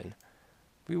 projection.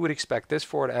 We would expect this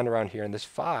 4 to end around here and this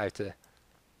 5 to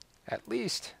at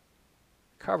least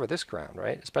cover this ground,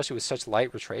 right? Especially with such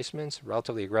light retracements,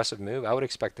 relatively aggressive move, I would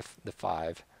expect the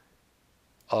 5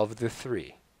 of the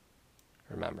 3,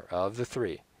 remember, of the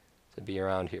 3 to be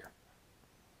around here.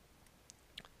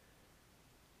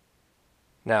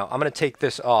 Now, I'm going to take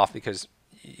this off because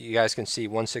you guys can see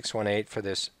 1618 for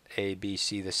this A, B,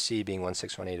 C, the C being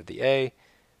 1618 of the A,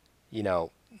 you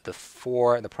know, the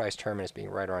 4, the price terminus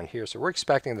being right around here. So we're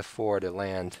expecting the 4 to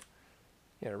land,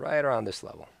 you know, right around this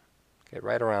level. Okay,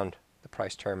 right around the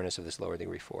price terminus of this lower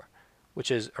degree 4,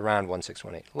 which is around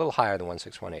 1618, a little higher than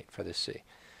 1618 for this C.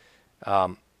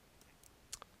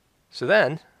 So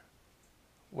then,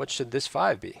 what should this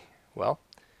 5 be? Well,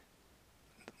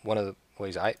 one of the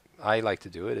ways I like to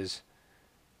do it is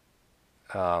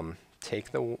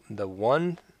take the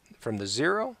 1 from the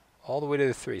 0 all the way to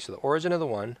the 3. So the origin of the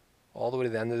 1 all the way to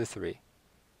the end of the 3.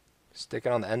 Stick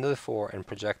it on the end of the 4 and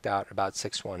project out about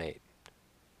 618.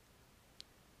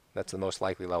 That's the most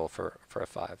likely level for a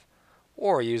 5.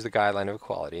 Or use the guideline of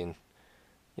equality, and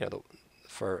you know,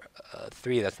 for a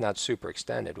 3 that's not super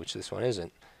extended, which this one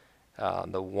isn't,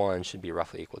 the 1 should be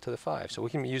roughly equal to the 5. So we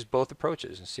can use both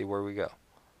approaches and see where we go.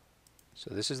 So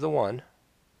this is the 1.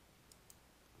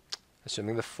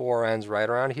 Assuming the 4 ends right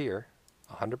around here,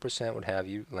 100% would have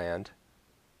you land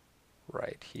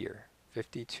right here,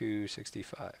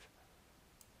 5265.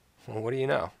 Well, what do you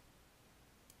know?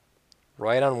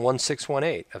 Right on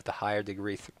 1618 of the higher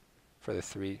degree for the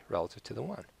 3 relative to the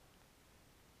 1.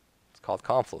 It's called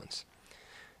confluence.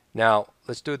 Now,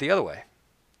 let's do it the other way.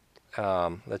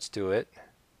 Let's do it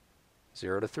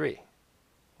 0 to 3.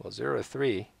 Well, 0 to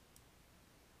 3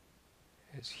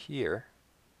 is here.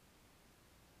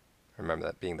 Remember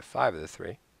that being the 5 of the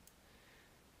 3.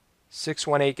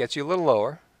 618 gets you a little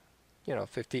lower, you know,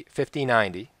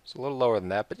 5090. It's a little lower than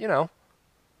that, but you know,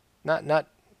 not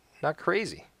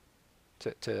crazy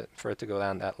for it to go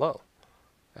down that low,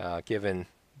 given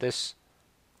this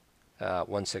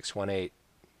 1618,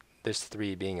 this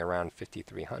 3 being around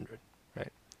 5300,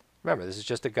 right? Remember, this is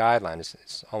just a guideline.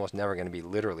 It's almost never going to be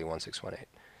literally 1618.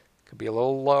 It could be a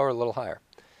little lower, a little higher.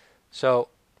 So,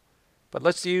 but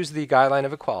let's use the guideline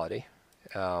of equality,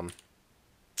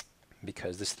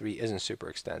 because this 3 isn't super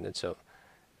extended, so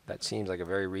that seems like a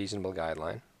very reasonable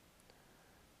guideline.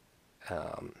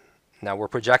 Now we're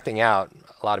projecting out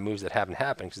a lot of moves that haven't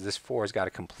happened because this 4 has got to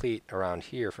complete around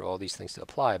here for all these things to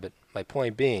apply. But my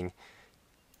point being,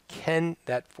 can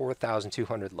that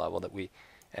 4,200 level that we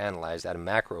analyzed at a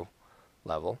macro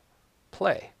level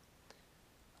play?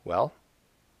 Well,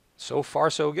 so far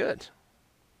so good,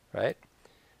 right?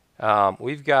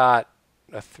 We've got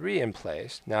a 3 in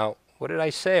place. Now, what did I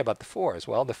say about the 4s?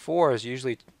 Well, the 4 is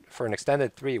usually for an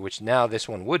extended 3, which now this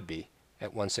one would be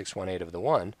at 1618 of the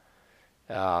 1,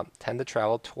 tend to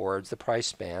travel towards the price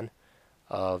span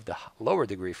of the lower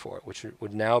degree 4, which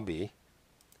would now be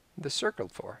the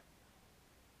circled 4.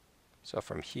 So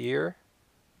from here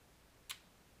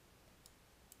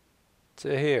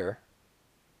to here,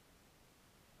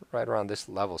 right around this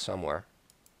level somewhere,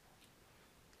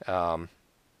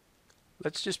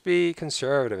 let's just be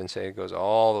conservative and say it goes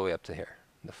all the way up to here,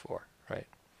 the 4, right?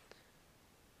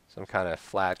 Some kind of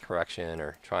flat correction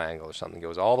or triangle or something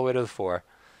goes all the way to the 4.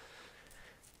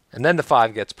 And then the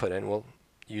 5 gets put in. Well,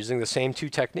 using the same 2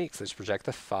 techniques, let's project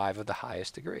the 5 of the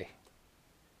highest degree.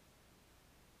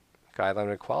 Guideline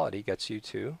of equality gets you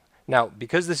to. Now,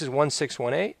 because this is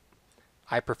 1618,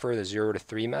 I prefer the 0 to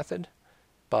 3 method,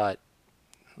 but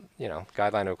you know,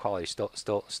 guideline of equality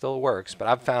still works. But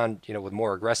I've found, you know, with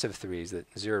more aggressive 3s that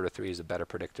 0 to 3 is a better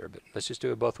predictor. But let's just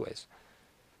do it both ways.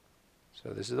 So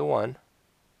this is the 1,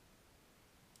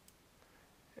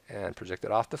 and project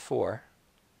it off the 4.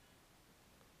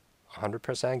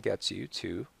 100% gets you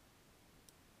to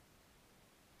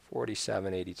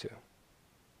 4782.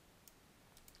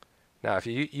 Now, if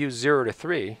you use 0 to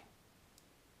 3,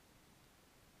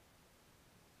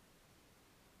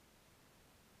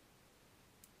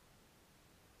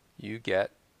 you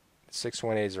get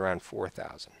 618 is around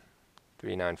 4,000,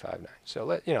 3959. So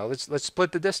let's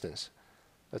split the distance.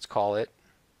 Let's call it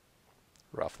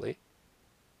roughly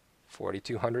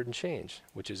 4,200 and change,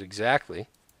 which is exactly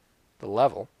the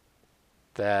level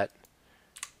that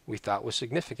we thought was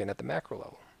significant at the macro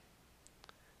level.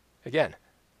 Again,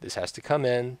 this has to come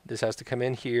in, this has to come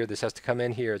in here, this has to come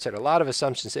in here. It's had a lot of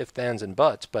assumptions, if, thens, and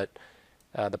buts, but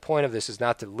the point of this is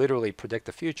not to literally predict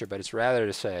the future, but it's rather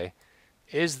to say,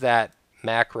 is that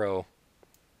macro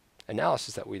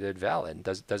analysis that we did valid?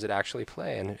 Does it actually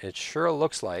play? And it sure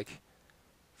looks like,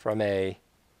 from a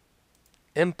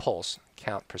impulse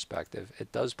count perspective,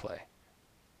 it does play.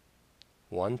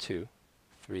 1, 2,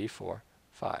 3, 4,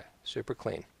 5. Super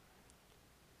clean.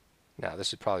 Now,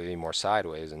 this would probably be more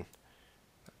sideways, and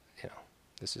you know,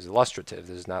 this is illustrative.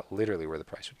 This is not literally where the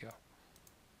price would go.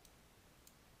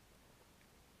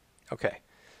 Okay.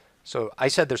 So I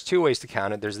said there's 2 ways to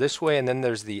count it. There's this way, and then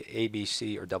there's the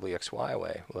ABC or WXY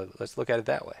way. Well, let's look at it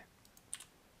that way.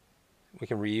 We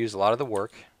can reuse a lot of the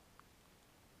work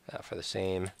for the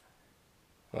same.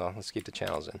 Well, let's keep the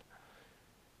channels in.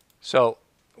 So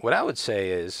what I would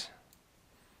say is,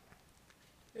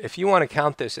 if you want to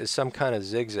count this as some kind of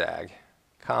zigzag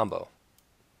combo,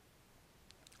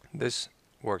 this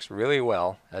works really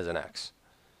well as an X.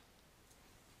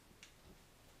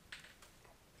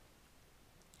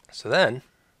 So then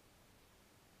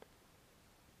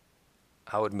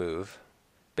I would move,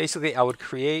 basically I would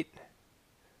create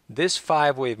this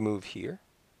 5-wave move here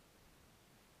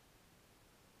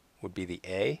would be the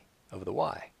A of the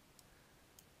Y.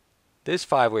 This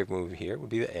 5-wave move here would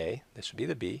be the A, this would be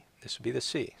the B, this would be the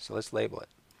C. So let's label it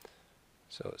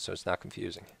so it's not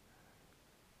confusing.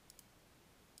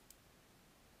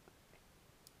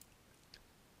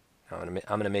 Now I'm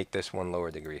going to make this one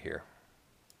lower degree here.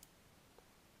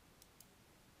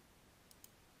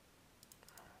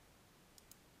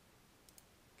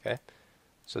 Okay,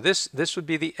 so this would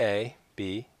be the A,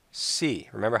 B, C.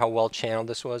 Remember how well channeled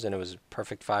this was, and it was a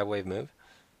perfect 5-wave move?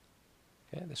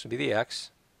 Okay, this would be the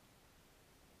X.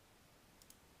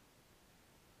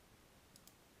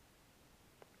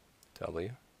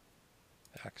 W,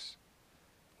 X,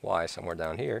 Y somewhere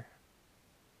down here.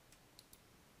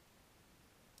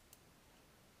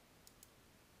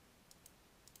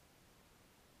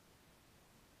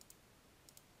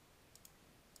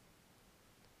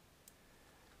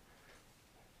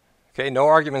 Okay, no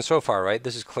argument so far, right?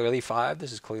 This is clearly 5,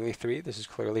 this is clearly 3, this is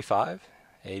clearly 5.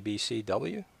 A, B, C,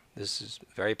 W. This is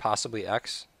very possibly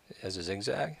X as a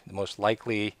zigzag. The most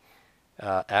likely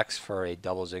X for a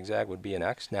double zigzag would be an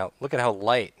X. Now, look at how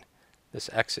light this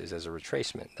X is as a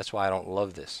retracement. That's why I don't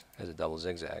love this as a double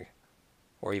zigzag,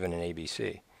 or even an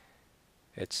ABC.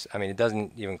 I mean, it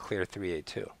doesn't even clear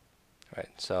 382, right?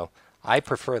 So I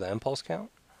prefer the impulse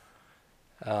count.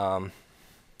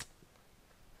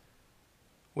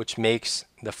 Which makes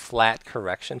the flat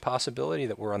correction possibility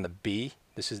that we're on the B.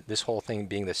 This whole thing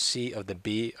being the C of the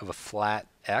B of a flat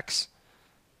X,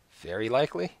 very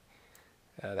likely.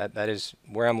 That is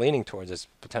where I'm leaning towards. It's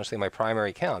potentially my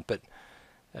primary count, but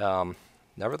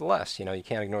nevertheless, you know, you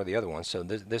can't ignore the other one. So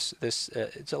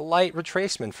it's a light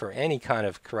retracement for any kind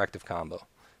of corrective combo,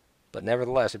 but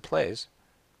nevertheless, it plays.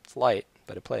 It's light.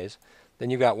 but it plays. Then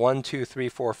you've got 1, 2, 3,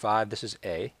 4, 5. This is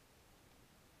A.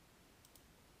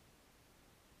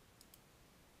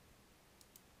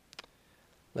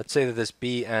 Let's say that this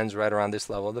B ends right around this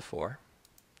level of the 4,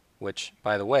 which,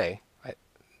 by the way,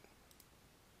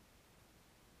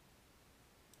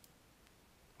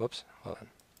 whoops, hold on.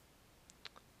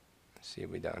 Let's see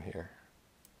what we down here.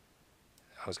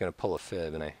 I was going to pull a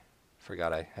fib, and I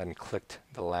forgot I hadn't clicked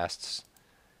the last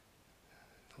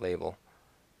label.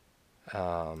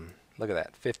 Look at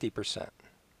that, 50%.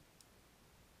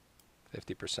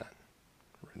 50%.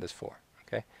 This 4,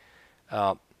 okay?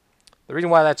 The reason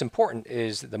why that's important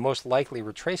is the most likely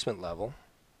retracement level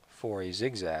for a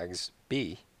zigzag's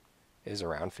B is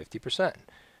around 50%.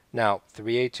 Now,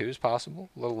 382 is possible,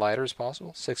 a little lighter is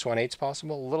possible, 618 is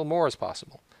possible, a little more is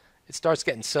possible. It starts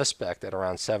getting suspect at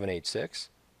around 786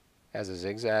 as a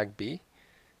zigzag B.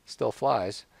 Still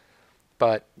flies,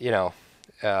 but, you know,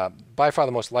 by far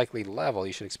the most likely level,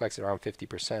 you should expect it around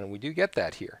 50%, and we do get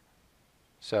that here.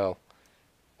 So,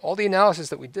 all the analysis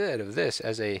that we did of this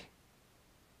as a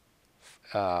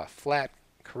flat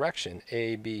correction,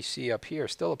 A, B, C up here,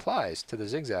 still applies to the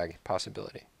zigzag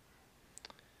possibility.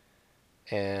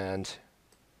 And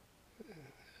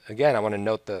again, I want to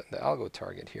note the algo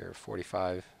target here,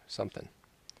 45 something.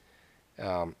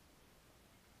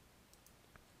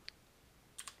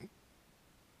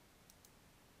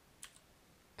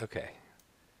 Okay.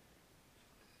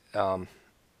 And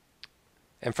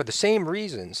for the same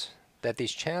reasons that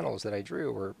these channels that I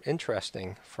drew were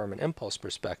interesting from an impulse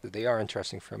perspective, they are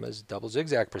interesting from a double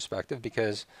zigzag perspective,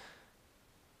 because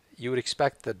you would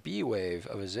expect the B wave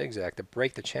of a zigzag to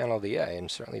break the channel of the A, and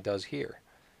certainly does here.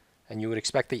 And you would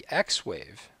expect the X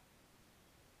wave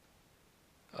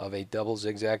of a double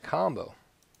zigzag combo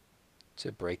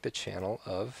to break the channel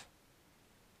of,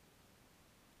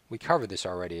 we covered this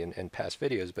already in past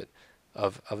videos, but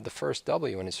of the first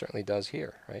W, and it certainly does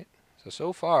here, right?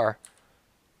 So far,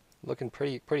 looking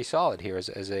pretty solid here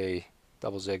as a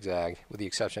double zigzag, with the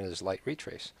exception of this light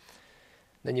retrace.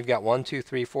 Then you've got 1, 2,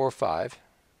 3, 4, 5.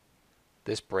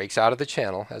 This breaks out of the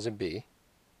channel as a B,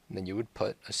 and then you would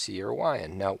put a C or a Y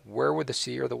in. Now, where would the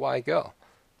C or the Y go?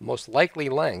 The most likely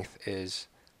length is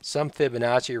some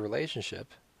Fibonacci relationship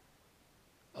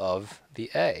of the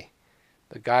A.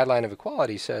 The guideline of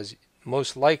equality says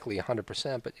most likely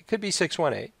 100%, but it could be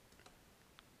 618,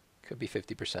 could be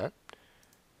 50%,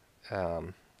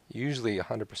 usually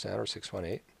 100% or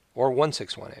 618, or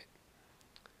 1618.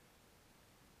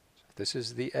 So if this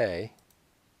is the A,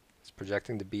 it's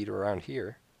projecting the B to around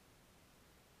here.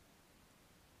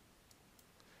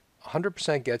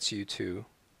 100% gets you to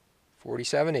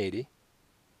 4780.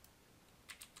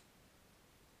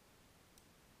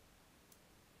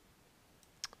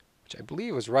 Which I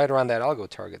believe was right around that algo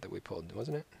target that we pulled,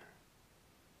 wasn't it?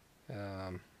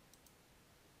 Hold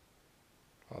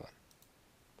on.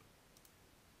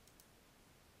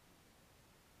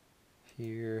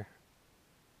 Here.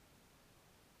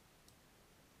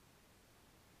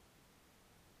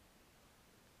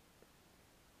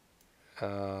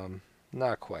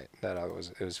 Not quite.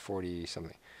 It was 40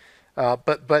 something.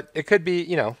 But it could be,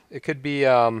 you know, it could be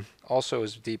also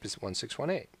as deep as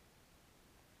 1618.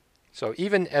 So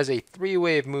even as a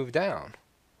three-wave move down,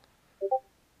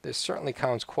 this certainly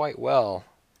counts quite well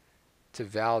to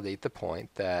validate the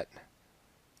point that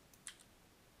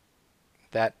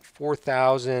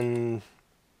 4,000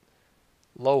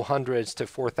 low hundreds to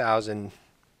 4,000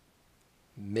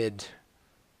 mid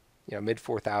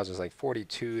 4,000s, like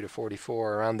 42 to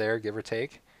 44, around there, give or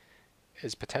take,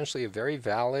 is potentially a very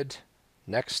valid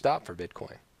next stop for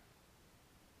Bitcoin.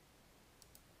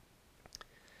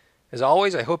 As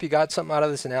always, I hope you got something out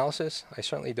of this analysis. I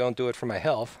certainly don't do it for my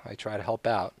health. I try to help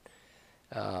out.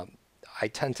 I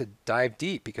tend to dive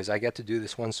deep because I get to do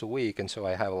this once a week, and so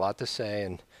I have a lot to say,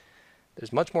 and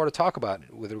there's much more to talk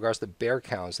about with regards to bear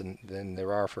counts than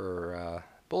there are for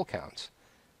bull counts.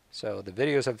 So the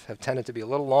videos have tended to be a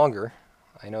little longer.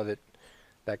 I know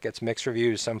that gets mixed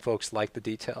reviews. Some folks like the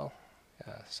detail.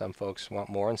 Some folks want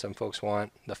more, and some folks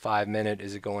want the 5-minute,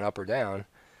 is it going up or down?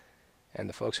 And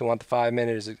the folks who want the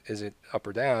 5-minute, is it up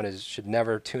or down, should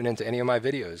never tune into any of my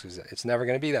videos, because it's never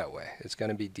going to be that way. It's going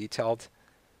to be detailed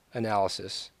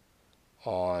analysis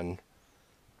on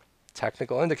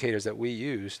technical indicators that we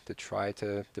use to try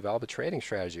to develop a trading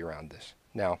strategy around this.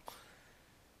 Now,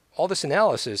 all this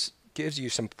analysis gives you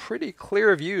some pretty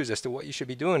clear views as to what you should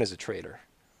be doing as a trader.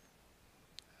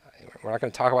 We're not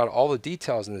going to talk about all the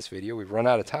details in this video. We've run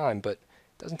out of time, but it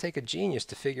doesn't take a genius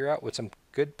to figure out what some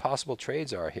good possible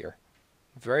trades are here.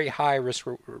 Very high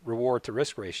reward to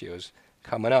risk ratios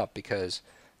coming up because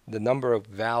the number of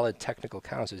valid technical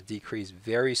counts has decreased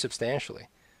very substantially.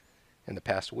 in the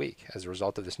past week as a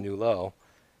result of this new low,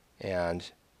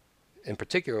 and in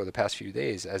particular over the past few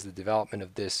days as the development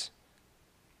of this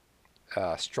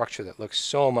structure that looks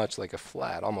so much like a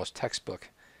flat, almost textbook,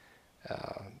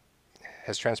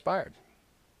 has transpired.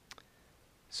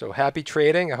 So happy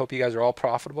trading. I hope you guys are all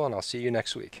profitable, and I'll see you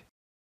next week.